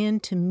another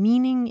and to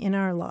meaning in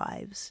our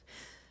lives.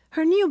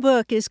 Her new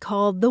book is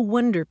called The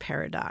Wonder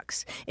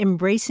Paradox,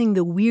 Embracing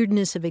the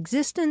Weirdness of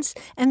Existence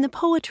and the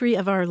Poetry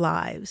of Our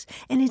Lives.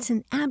 And it's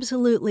an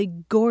absolutely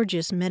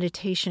gorgeous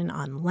meditation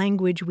on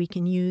language we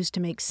can use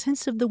to make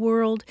sense of the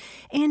world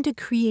and to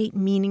create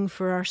meaning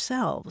for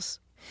ourselves.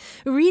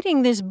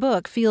 Reading this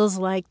book feels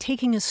like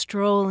taking a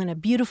stroll in a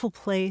beautiful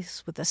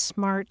place with a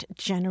smart,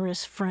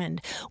 generous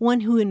friend, one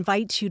who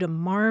invites you to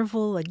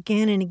marvel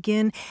again and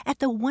again at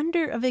the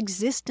wonder of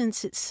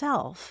existence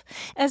itself.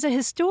 As a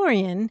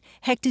historian,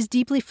 Hecht is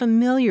deeply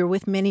familiar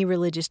with many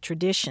religious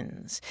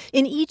traditions.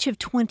 In each of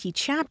 20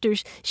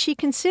 chapters, she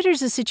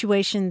considers a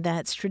situation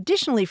that's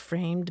traditionally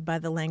framed by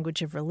the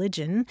language of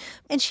religion,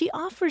 and she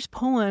offers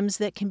poems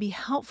that can be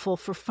helpful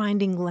for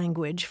finding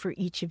language for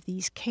each of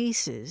these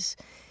cases.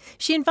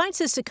 She invites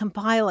us to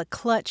compile a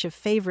clutch of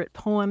favorite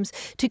poems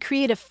to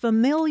create a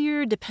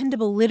familiar,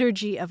 dependable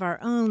liturgy of our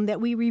own that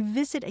we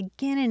revisit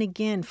again and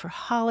again for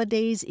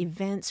holidays,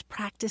 events,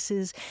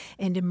 practices,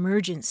 and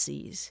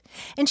emergencies.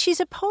 And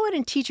she's a poet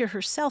and teacher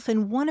herself,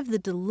 and one of the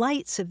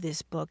delights of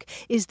this book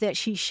is that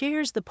she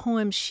shares the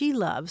poems she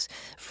loves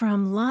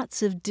from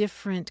lots of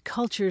different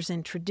cultures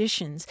and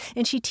traditions,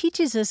 and she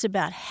teaches us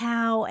about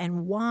how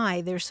and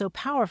why they're so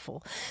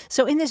powerful.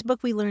 So in this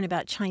book, we learn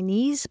about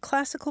Chinese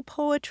classical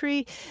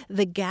poetry,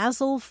 the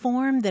ghazal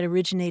form that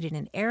originated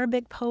in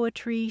Arabic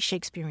poetry,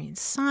 Shakespearean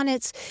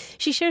sonnets.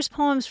 She shares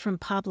poems from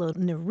Pablo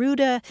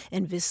Neruda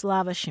and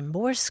Wisława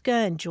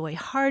Szymborska and Joy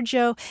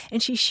Harjo,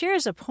 and she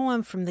shares a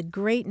poem from the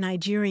great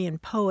Nigerian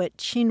poet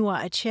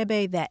Chinua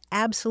Achebe that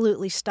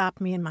absolutely stopped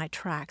me in my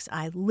tracks.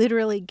 I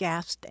literally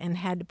gasped and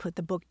had to put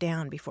the book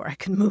down before I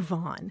could move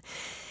on.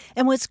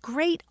 And what's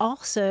great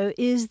also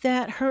is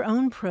that her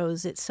own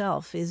prose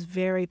itself is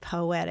very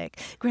poetic.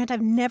 Grant,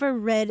 I've never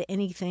read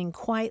anything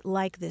quite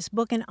like this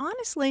book, and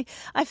honestly,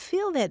 I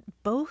feel that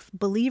both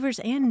believers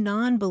and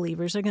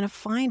non-believers are going to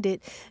find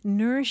it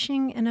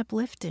nourishing and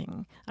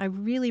uplifting. I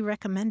really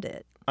recommend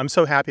it. I'm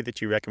so happy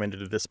that you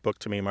recommended this book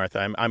to me,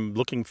 Martha. I'm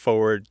looking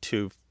forward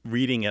to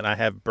reading it. I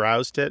have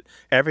browsed it.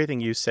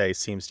 Everything you say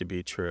seems to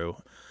be true.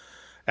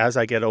 As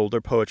I get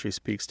older, poetry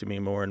speaks to me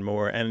more and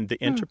more, and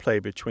the interplay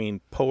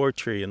between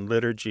poetry and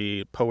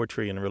liturgy,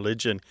 poetry and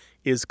religion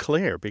is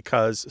clear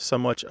because so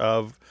much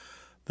of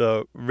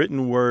the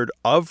written word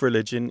of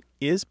religion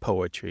is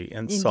poetry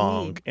and Indeed.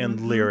 Song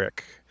and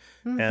lyric.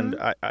 And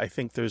I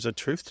think there's a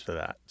truth to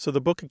that. So the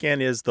book,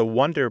 again, is The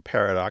Wonder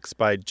Paradox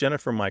by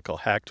Jennifer Michael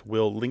Hecht.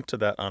 We'll link to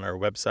that on our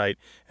website,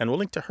 and we'll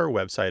link to her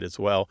website as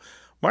well.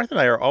 Martha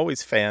and I are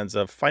always fans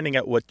of finding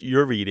out what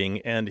you're reading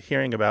and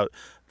hearing about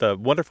the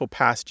wonderful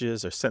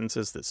passages or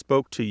sentences that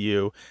spoke to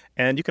you.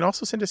 And you can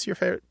also send us your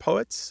favorite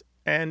poets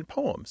and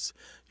poems.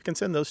 You can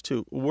send those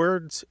to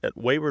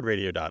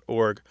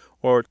words@waywardradio.org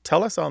or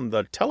tell us on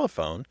the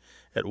telephone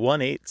at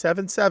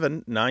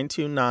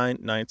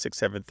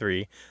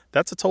 1-877-929-9673.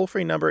 That's a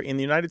toll-free number in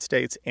the United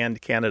States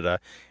and Canada.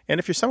 And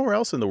if you're somewhere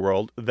else in the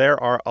world,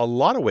 there are a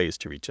lot of ways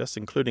to reach us,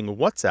 including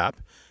WhatsApp.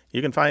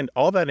 You can find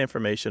all that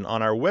information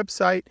on our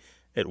website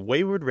at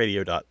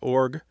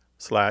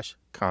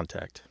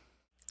waywardradio.org/contact.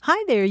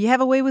 Hi there, you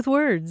have a way with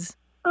words.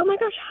 Oh my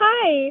gosh,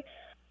 hi.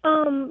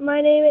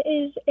 My name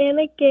is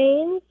Anna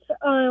Gaines.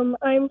 I'm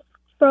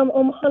from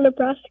Omaha,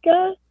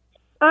 Nebraska.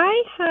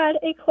 I had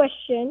a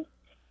question.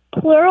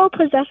 Plural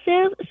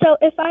possessive. So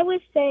if I was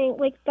saying,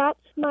 like, that's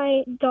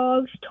my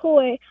dog's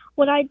toy,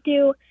 would I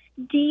do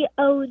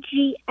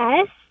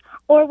DOGS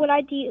or would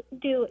I do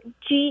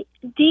DOGS',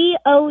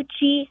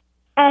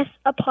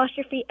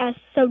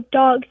 so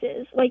dogs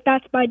is, like,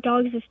 that's my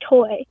dog's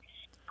toy?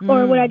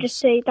 Or would I just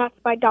say that's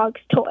my dog's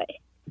toy?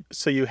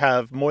 So you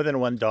have more than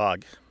one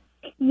dog.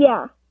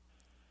 Yeah.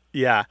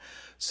 Yeah.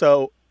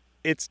 So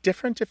it's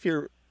different if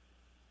you're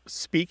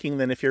speaking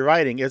than if you're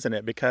writing, isn't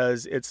it?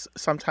 Because it's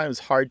sometimes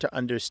hard to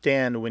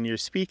understand when you're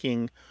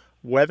speaking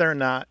whether or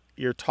not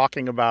you're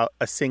talking about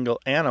a single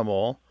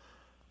animal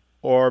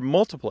or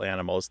multiple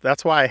animals.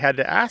 That's why I had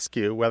to ask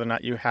you whether or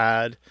not you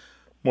had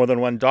more than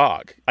one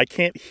dog. I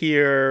can't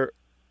hear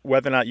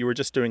whether or not you were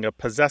just doing a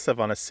possessive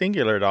on a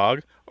singular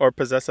dog or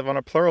possessive on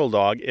a plural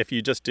dog if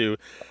you just do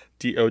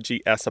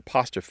DOGS'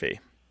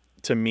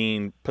 to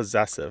mean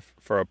possessive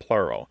for a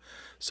plural.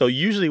 So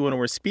usually when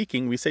we're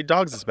speaking, we say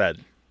dogs'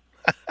 bed.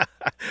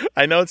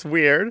 I know it's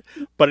weird,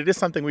 but it is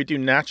something we do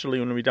naturally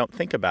when we don't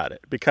think about it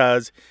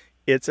because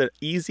it's an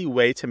easy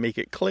way to make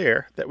it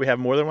clear that we have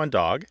more than one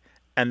dog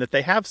and that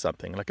they have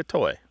something like a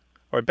toy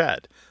or a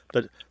bed.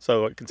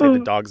 So it can say the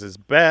dog's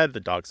bed, the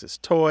dog's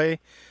toy,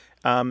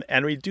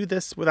 and we do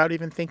this without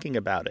even thinking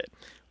about it.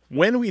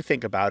 When we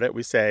think about it,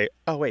 we say,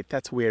 oh, wait,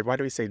 that's weird. Why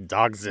do we say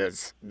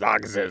dogses?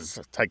 Dogses.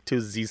 It's like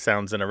two Z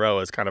sounds in a row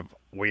is kind of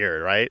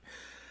weird, right?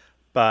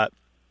 But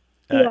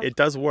it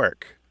does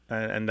work,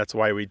 and that's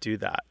why we do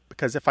that.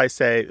 Because if I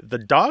say the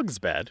dog's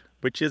bed,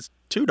 which is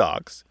two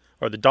dogs,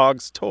 or the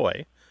dog's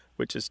toy,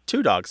 which is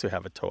two dogs who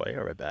have a toy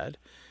or a bed,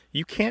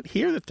 you can't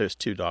hear that there's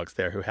two dogs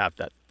there who have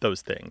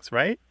those things,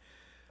 right?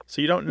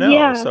 So you don't know.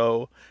 Yeah.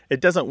 So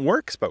it doesn't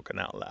work spoken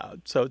out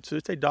loud. So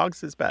to say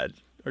dog's bed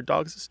or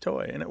dog's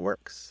toy, and it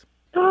works.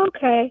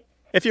 Okay.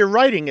 If you're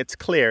writing, it's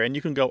clear, and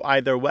you can go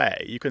either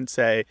way. You can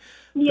say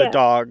the Yeah.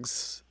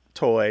 dog's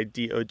toy,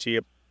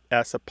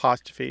 DOGS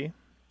apostrophe,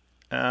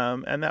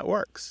 and that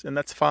works, and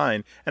that's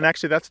fine. And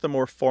actually, that's the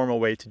more formal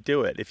way to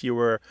do it. If you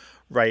were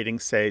writing,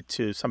 say,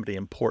 to somebody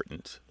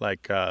important,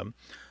 like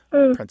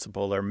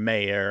principal or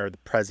mayor, the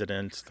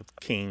president, the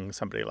king,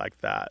 somebody like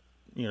that,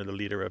 the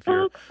leader of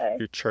your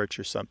church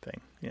or something.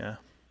 Yeah.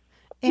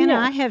 Anna,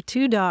 I have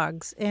two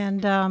dogs,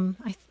 and I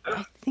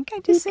think I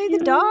just say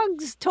the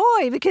dog's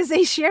toy because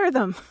they share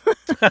them.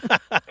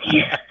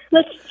 Yeah,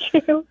 that's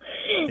true.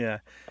 Yeah.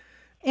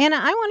 Anna,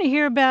 I want to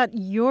hear about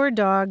your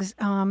dogs.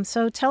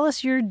 So tell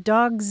us your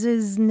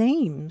dogs'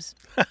 names.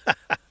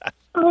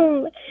 So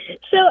I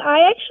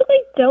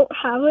actually don't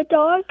have a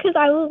dog because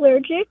I'm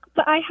allergic,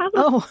 but I have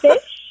a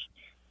fish.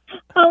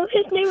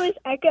 His name is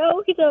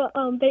Echo. He's a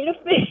beta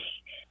fish.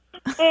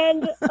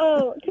 And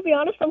to be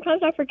honest,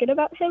 sometimes I forget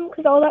about him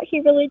because all that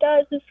he really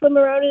does is swim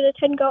around in a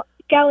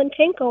 10-gallon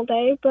tank all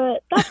day.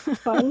 But that's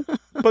fun.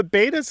 But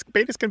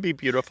betas can be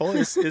beautiful.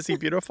 Is he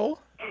beautiful?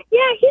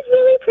 Yeah, he's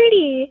really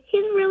pretty.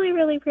 He's really,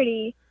 really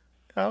pretty.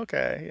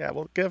 Okay, yeah.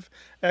 Well, give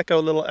Echo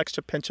a little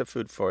extra pinch of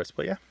food for us,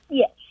 will you?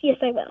 Yes,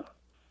 I will.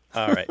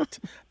 All right.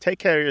 Take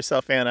care of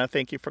yourself, Anna.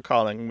 Thank you for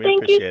calling. We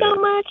Thank appreciate you so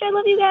much. I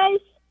love you guys.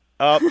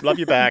 Oh, love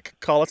you back.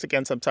 Call us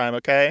again sometime,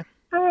 okay?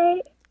 All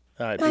right.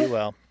 All right, be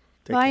well.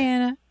 Take Bye, care.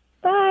 Anna.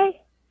 Bye.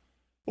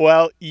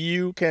 Well,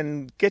 you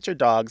can get your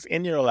dogs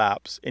in your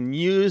laps and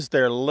use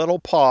their little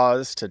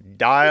paws to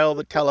dial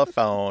the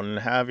telephone.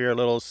 Have your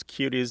little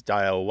cuties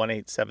dial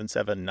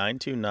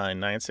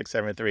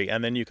 1-877-929-9673,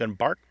 and then you can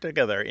bark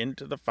together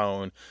into the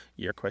phone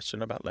your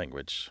question about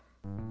language.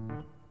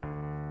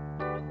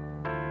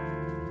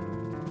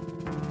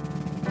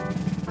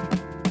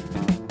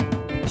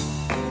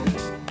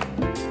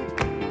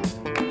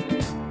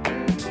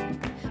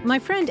 My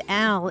friend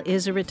Al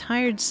is a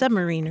retired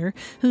submariner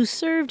who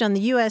served on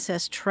the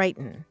USS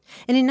Triton.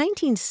 And in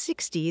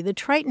 1960, the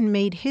Triton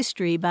made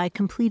history by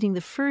completing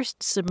the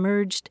first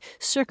submerged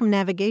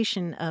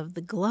circumnavigation of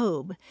the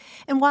globe.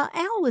 And while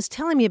Al was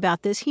telling me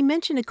about this, he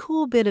mentioned a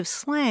cool bit of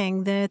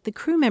slang that the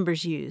crew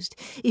members used.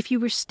 If you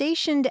were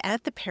stationed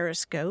at the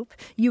periscope,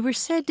 you were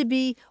said to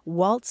be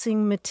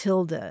waltzing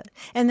Matilda.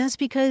 And that's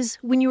because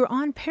when you were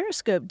on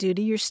periscope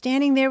duty, you're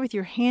standing there with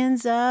your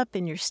hands up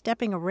and you're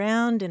stepping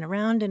around and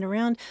around and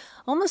around,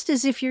 almost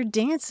as if you're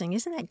dancing.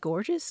 Isn't that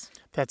gorgeous?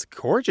 That's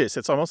gorgeous.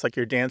 It's almost like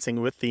you're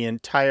dancing with the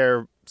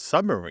entire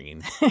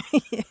submarine.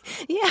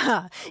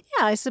 Yeah,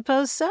 I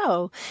suppose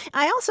so.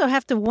 I also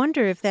have to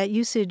wonder if that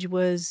usage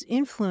was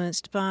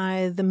influenced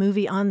by the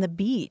movie On the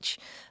Beach,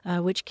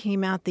 which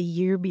came out the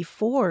year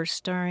before,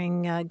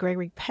 starring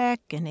Gregory Peck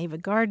and Ava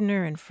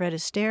Gardner and Fred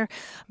Astaire.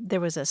 There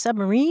was a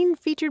submarine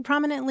featured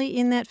prominently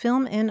in that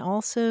film, and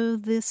also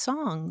the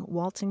song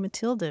Waltzing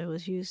Matilda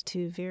was used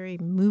to very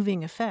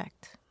moving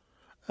effect.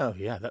 Oh,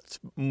 yeah, that's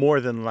more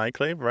than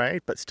likely,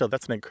 right? But still,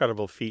 that's an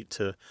incredible feat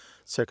to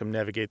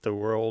circumnavigate the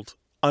world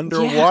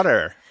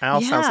underwater. Yeah.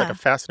 Al sounds like a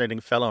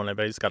fascinating fellow, and I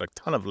bet he's got a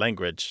ton of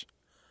language.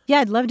 Yeah,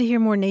 I'd love to hear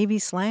more Navy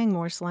slang,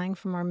 more slang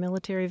from our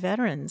military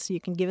veterans. You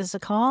can give us a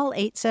call,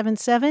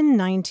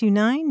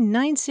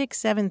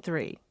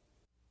 877-929-9673.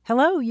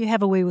 Hello, you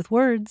have a way with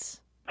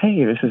words.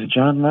 Hey, this is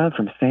John Love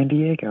from San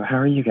Diego. How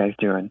are you guys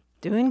doing?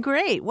 Doing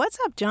great. What's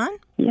up, John?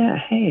 Yeah,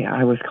 hey,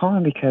 I was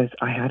calling because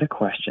I had a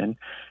question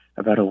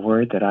about a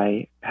word that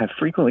I have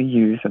frequently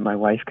used and my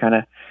wife kind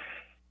of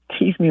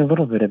teased me a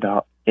little bit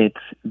about.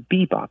 It's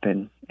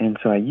bebopping. And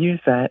so I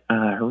used that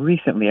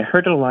recently. I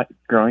heard it a lot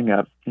growing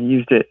up and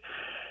used it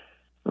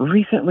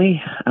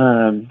recently.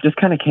 Just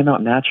kind of came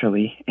out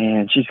naturally,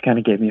 and she just kind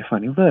of gave me a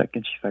funny look.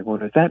 And she's like,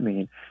 what does that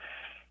mean?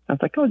 I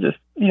was like, oh, just,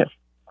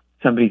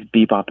 somebody's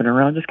bebopping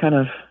around, just kind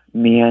of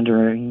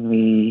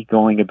meanderingly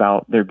going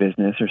about their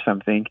business or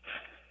something.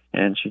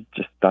 And she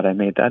just thought I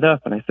made that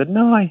up. And I said,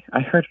 no, I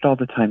heard it all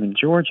the time in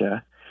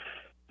Georgia.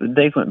 The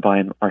days went by,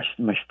 and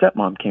my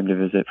stepmom came to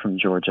visit from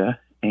Georgia,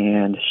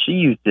 and she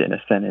used it in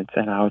a sentence.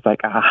 And I was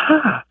like,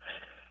 aha!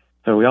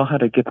 So we all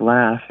had a good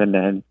laugh. And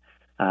then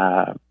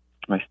my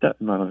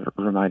stepmother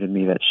reminded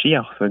me that she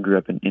also grew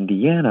up in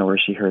Indiana, where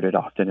she heard it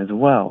often as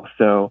well.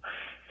 So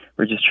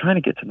we're just trying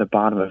to get to the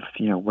bottom of,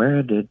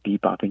 where did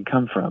bebopping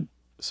come from?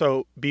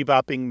 So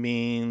bebopping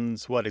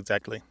means what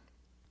exactly?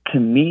 To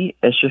me,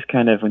 it's just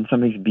kind of when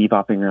somebody's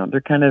bebopping around,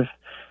 they're kind of,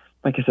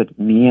 like I said,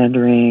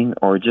 meandering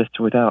or just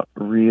without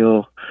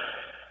real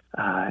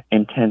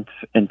intense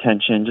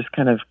intention, just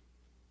kind of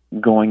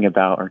going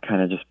about or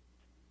kind of just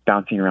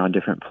bouncing around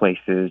different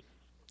places.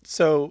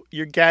 So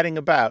you're gadding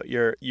about.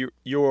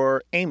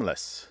 You're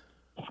aimless.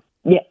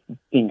 Yeah,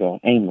 bingo,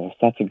 aimless.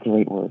 That's a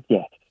great word.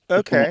 Yes.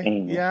 Okay.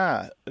 Aimless.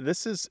 Yeah.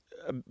 This is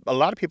a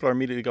lot of people are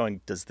immediately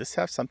going, does this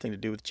have something to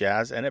do with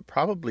jazz? And it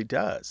probably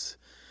does.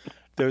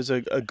 There's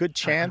a good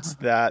chance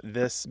that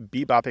this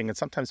bebopping, and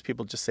sometimes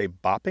people just say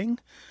bopping,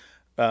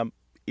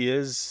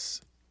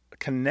 is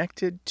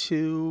connected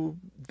to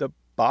the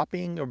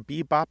bopping or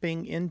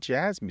bebopping in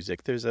jazz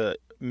music. There's a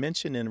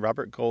mention in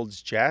Robert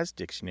Gould's Jazz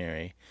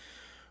Dictionary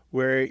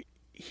where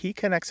he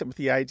connects it with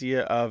the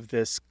idea of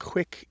this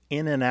quick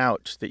in and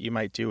out that you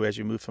might do as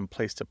you move from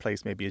place to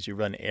place, maybe as you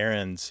run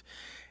errands.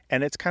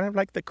 And it's kind of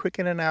like the quick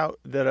in and out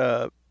that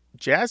a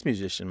jazz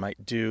musician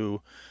might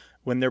do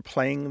when they're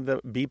playing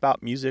the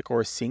bebop music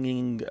or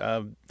singing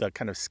the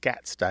kind of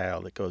scat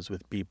style that goes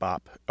with bebop,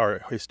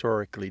 or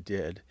historically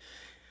did.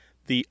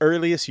 The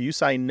earliest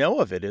use I know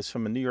of it is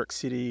from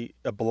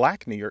a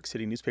black New York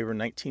City newspaper in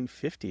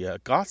 1950. A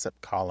gossip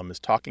column is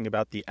talking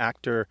about the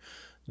actor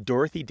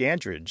Dorothy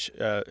Dandridge.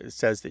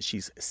 Says that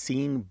she's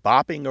seen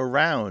bopping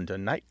around a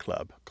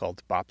nightclub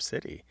called Bop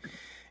City.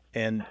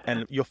 And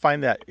you'll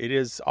find that it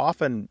is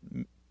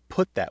often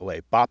put that way,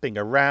 bopping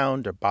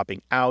around or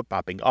bopping out,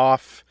 bopping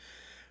off,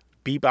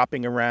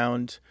 bebopping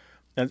around.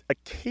 And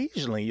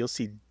occasionally you'll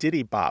see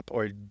diddy bop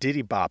or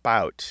diddy bop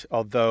out,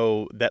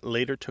 although that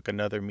later took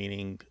another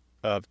meaning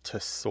of to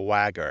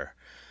swagger.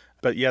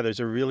 But yeah, there's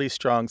a really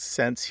strong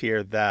sense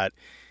here that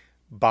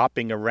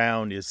bopping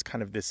around is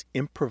kind of this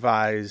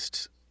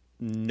improvised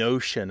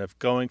notion of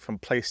going from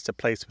place to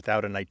place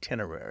without an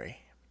itinerary.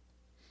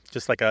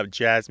 Just like a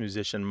jazz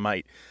musician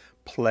might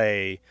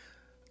play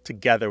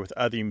together with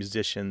other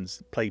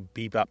musicians, play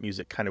bebop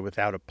music kind of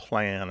without a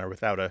plan or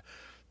without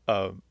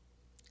a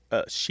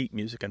sheet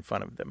music in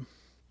front of them.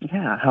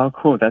 Yeah, how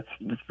cool. That's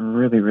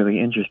really, really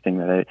interesting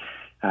that it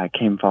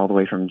came all the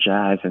way from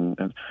jazz,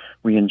 and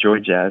we enjoy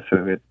jazz,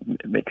 so it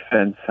makes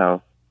sense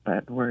how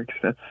that works.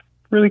 That's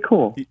really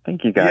cool.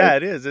 Thank you, guys. Yeah,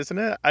 it is, isn't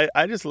it?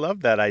 I just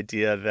love that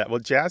idea that, well,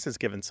 jazz has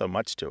given so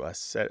much to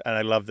us, and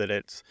I love that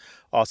it's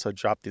also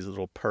dropped these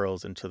little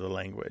pearls into the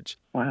language.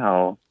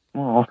 Wow.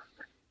 Well,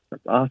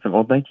 that's awesome.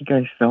 Well, thank you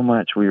guys so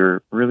much. We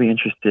were really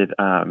interested,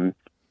 as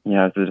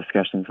the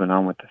discussions went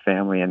on with the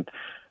family, and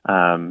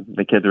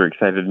the kids were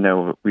excited to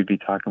know we'd be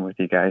talking with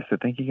you guys. So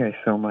thank you guys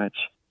so much.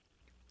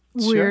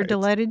 We're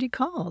delighted you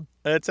called.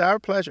 It's our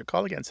pleasure.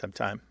 Call again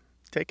sometime.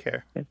 Take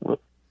care.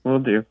 We'll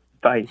do.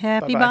 Bye.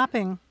 Happy Bye-bye.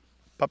 bopping.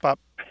 Pop.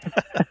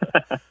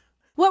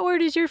 What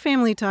word is your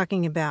family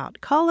talking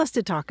about? Call us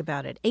to talk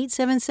about it.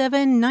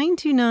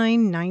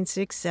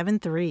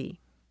 877-929-9673.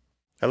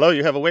 Hello,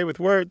 you have a way with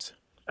words.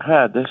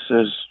 Hi, this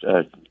is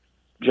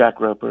Jack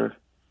Roper,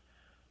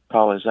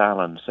 Pawleys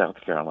Island, South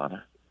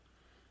Carolina.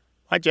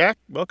 Hi, Jack.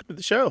 Welcome to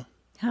the show.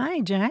 Hi,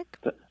 Jack.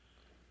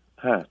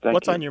 Hi, thank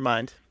What's you. on your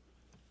mind?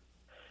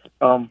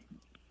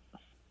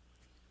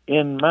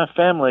 In my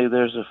family,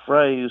 there's a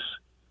phrase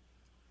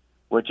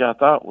which I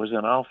thought was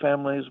in all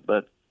families,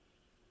 but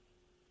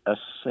I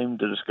seem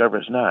to discover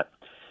it's not.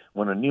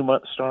 When a new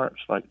month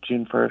starts, like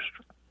June 1st,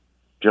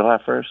 July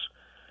 1st,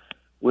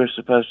 we're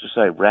supposed to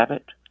say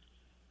rabbit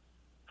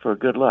for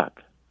good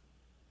luck.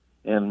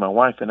 And my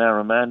wife and I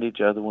remind each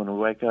other when we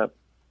wake up,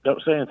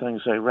 don't say anything,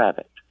 say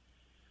rabbit.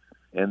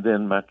 And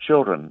then my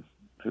children,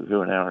 who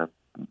are now are,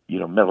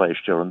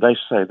 middle-aged children, they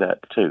say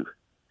that too.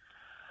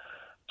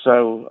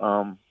 So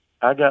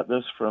I got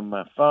this from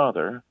my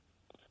father,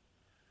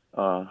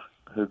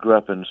 who grew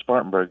up in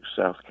Spartanburg,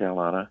 South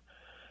Carolina.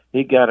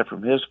 He got it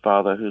from his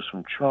father, who's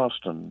from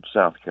Charleston,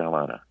 South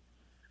Carolina.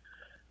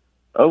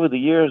 Over the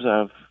years,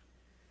 I'm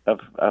a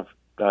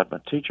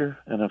teacher,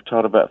 and I've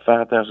taught about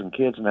 5,000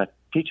 kids, and I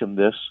teach them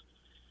this,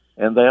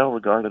 and they all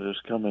regard it as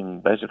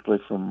coming basically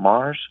from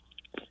Mars,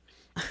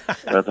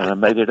 rather than I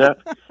made it up.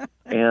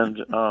 And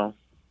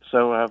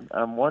so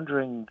I'm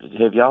wondering,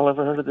 have y'all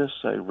ever heard of this,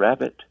 say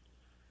rabbit,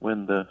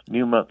 when the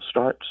new month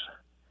starts?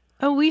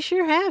 Oh, we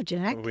sure have,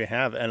 Jack. We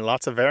have, and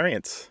lots of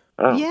variants.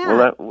 Oh,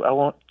 Yeah. Well, I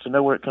want to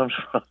know where it comes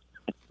from.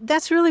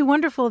 That's really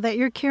wonderful that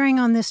you're carrying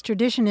on this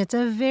tradition. It's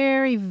a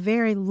very,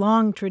 very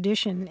long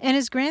tradition. And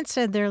as Grant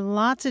said, there are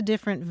lots of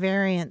different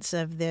variants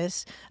of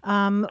this.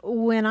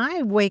 When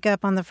I wake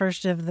up on the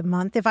first of the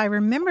month, if I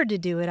remember to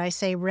do it, I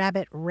say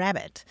rabbit,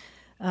 rabbit.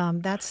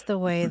 That's the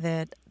way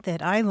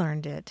that I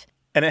learned it.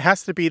 And it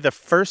has to be the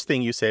first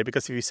thing you say,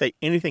 because if you say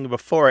anything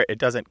before it, it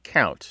doesn't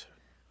count.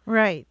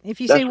 Right.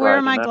 If you That's say, where right,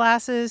 are my and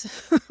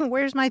glasses?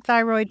 Where's my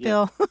thyroid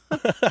pill?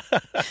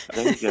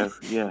 There you go,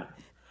 yeah.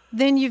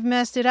 Then you've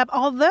messed it up.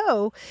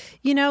 Although,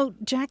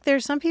 Jack, there are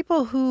some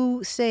people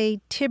who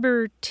say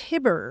tibber,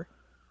 tibber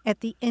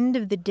at the end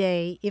of the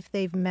day if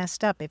they've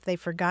messed up. If they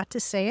forgot to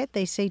say it,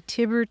 they say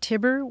tibber,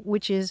 tibber,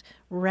 which is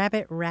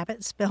rabbit,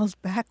 rabbit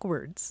spelled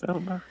backwards.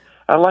 Oh,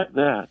 I like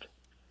that.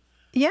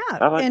 Yeah.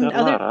 I like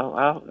that a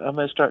lot. I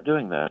may start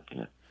doing that.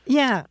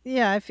 Yeah.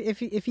 Yeah.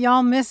 If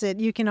y'all miss it,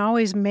 you can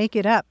always make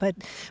it up. But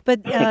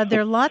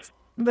there are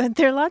But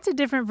there are lots of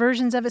different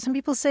versions of it. Some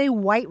people say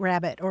white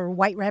rabbit, or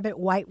white rabbit,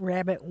 white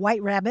rabbit,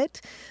 white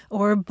rabbit,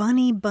 or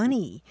bunny,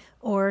 bunny.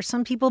 Or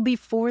some people,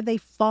 before they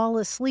fall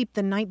asleep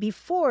the night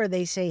before,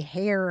 they say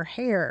hare,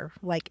 hare,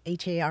 like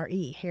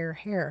H-A-R-E, hare,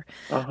 hare.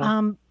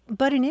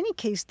 But in any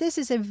case, this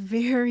is a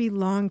very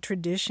long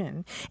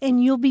tradition.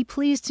 And you'll be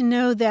pleased to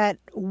know that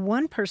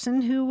one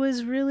person who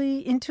was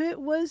really into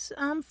it was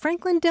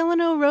Franklin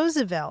Delano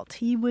Roosevelt.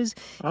 He was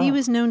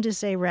known to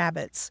say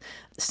rabbits.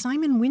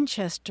 Simon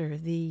Winchester,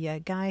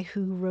 the guy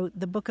who wrote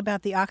the book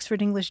about the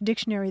Oxford English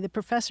Dictionary, The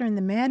Professor and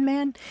the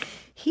Madman,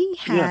 he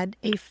had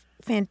a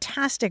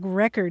fantastic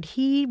record.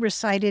 He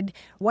recited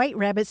white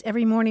rabbits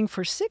every morning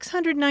for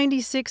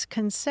 696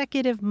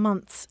 consecutive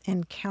months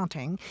and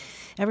counting,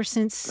 ever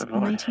since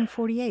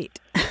 1948.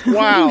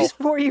 Wow. He was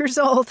 4 years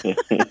old.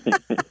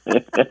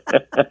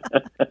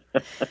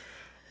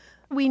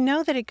 We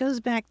know that it goes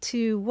back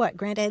to what,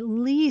 Grant? At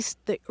least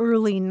the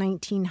early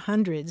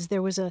 1900s.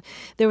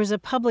 There was a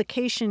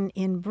publication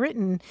in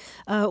Britain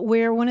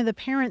where one of the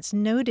parents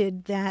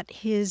noted that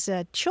his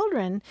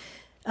children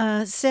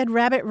said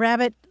rabbit,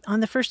 rabbit on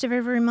the first of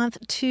every month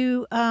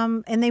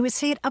and they would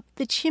say it up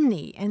the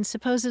chimney, and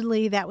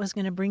supposedly that was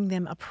going to bring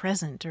them a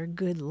present or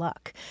good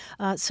luck.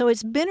 So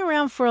it's been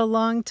around for a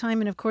long time,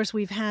 and of course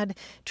we've had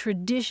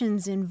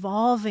traditions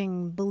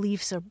involving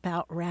beliefs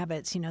about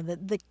rabbits. You know,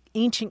 the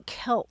ancient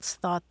Celts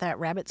thought that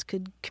rabbits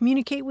could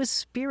communicate with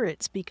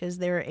spirits because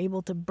they were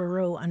able to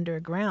burrow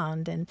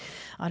underground. And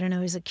I don't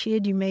know, as a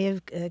kid, you may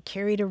have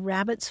carried a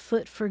rabbit's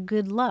foot for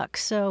good luck.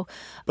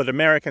 But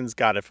Americans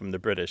got it from the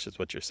British, is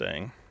what you're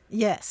saying.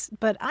 Yes,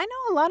 but I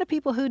know a lot of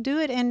people who do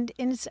it, and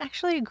it's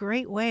actually a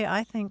great way,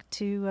 I think,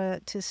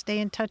 to stay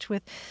in touch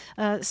with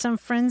some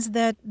friends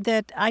that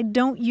I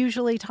don't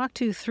usually talk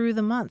to through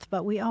the month,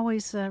 but we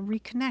always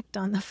reconnect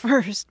on the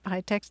first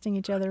by texting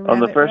each other rabbit, on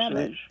the first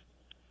rabbit.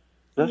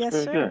 That's yes,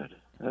 very sir. good.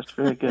 That's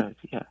very good,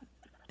 yeah.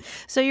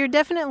 So you're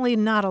definitely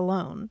not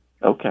alone.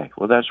 Okay,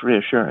 well, that's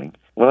reassuring.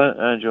 Well,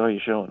 I enjoy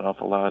your show an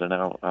awful lot, and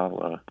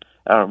I'll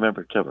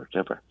remember Tipper.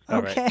 All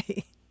okay.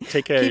 Right.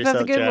 Take care of Keep yourself,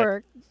 up the good Jack.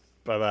 work.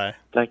 Bye-bye.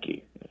 Thank you.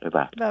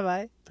 Bye.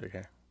 Bye-bye. Take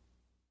care.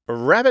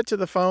 Rabbit to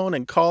the phone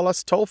and call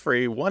us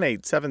toll-free,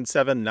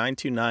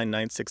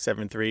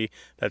 1-877-929-9673.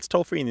 That's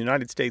toll-free in the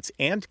United States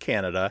and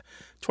Canada,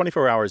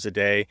 24 hours a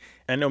day.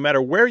 And no matter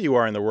where you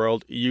are in the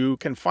world, you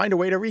can find a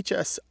way to reach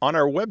us on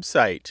our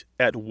website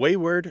at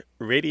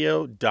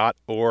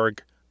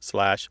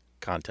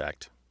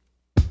waywardradio.org/contact.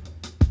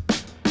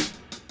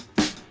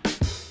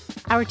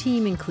 Our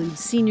team includes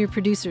senior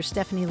producer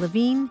Stephanie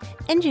Levine,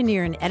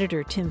 engineer and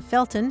editor Tim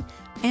Felton,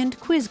 and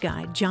quiz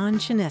guy John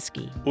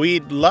Chinesky.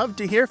 We'd love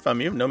to hear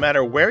from you, no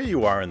matter where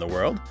you are in the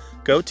world.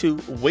 Go to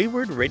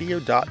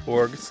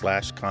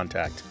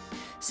waywardradio.org/contact.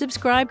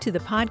 Subscribe to the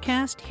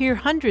podcast, hear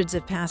hundreds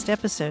of past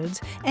episodes,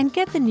 and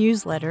get the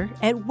newsletter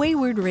at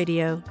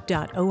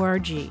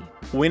waywardradio.org.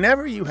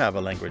 Whenever you have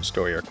a language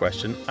story or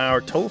question,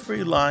 our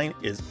toll-free line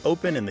is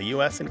open in the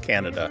U.S. and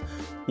Canada,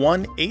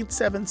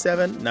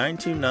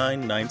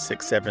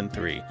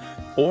 1-877-929-9673.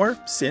 Or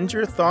send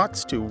your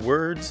thoughts to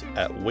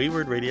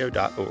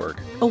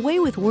words@waywardradio.org. A Way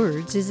with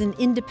Words is an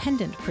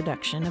independent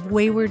production of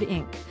Wayward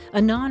Inc., a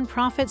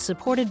nonprofit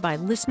supported by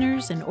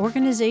listeners and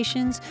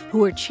organizations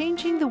who are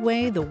changing the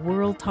way the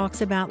world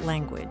talks about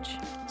language.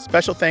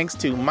 Special thanks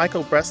to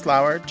Michael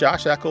Breslauer,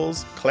 Josh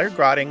Eccles, Claire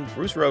Grotting,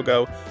 Bruce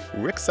Rogo,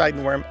 Rick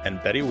Seidenworm,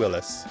 and Betty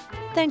Willis.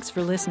 Thanks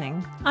for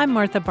listening. I'm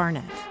Martha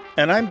Barnett.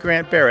 And I'm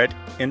Grant Barrett.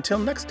 Until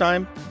next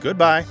time,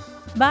 goodbye.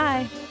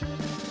 Bye.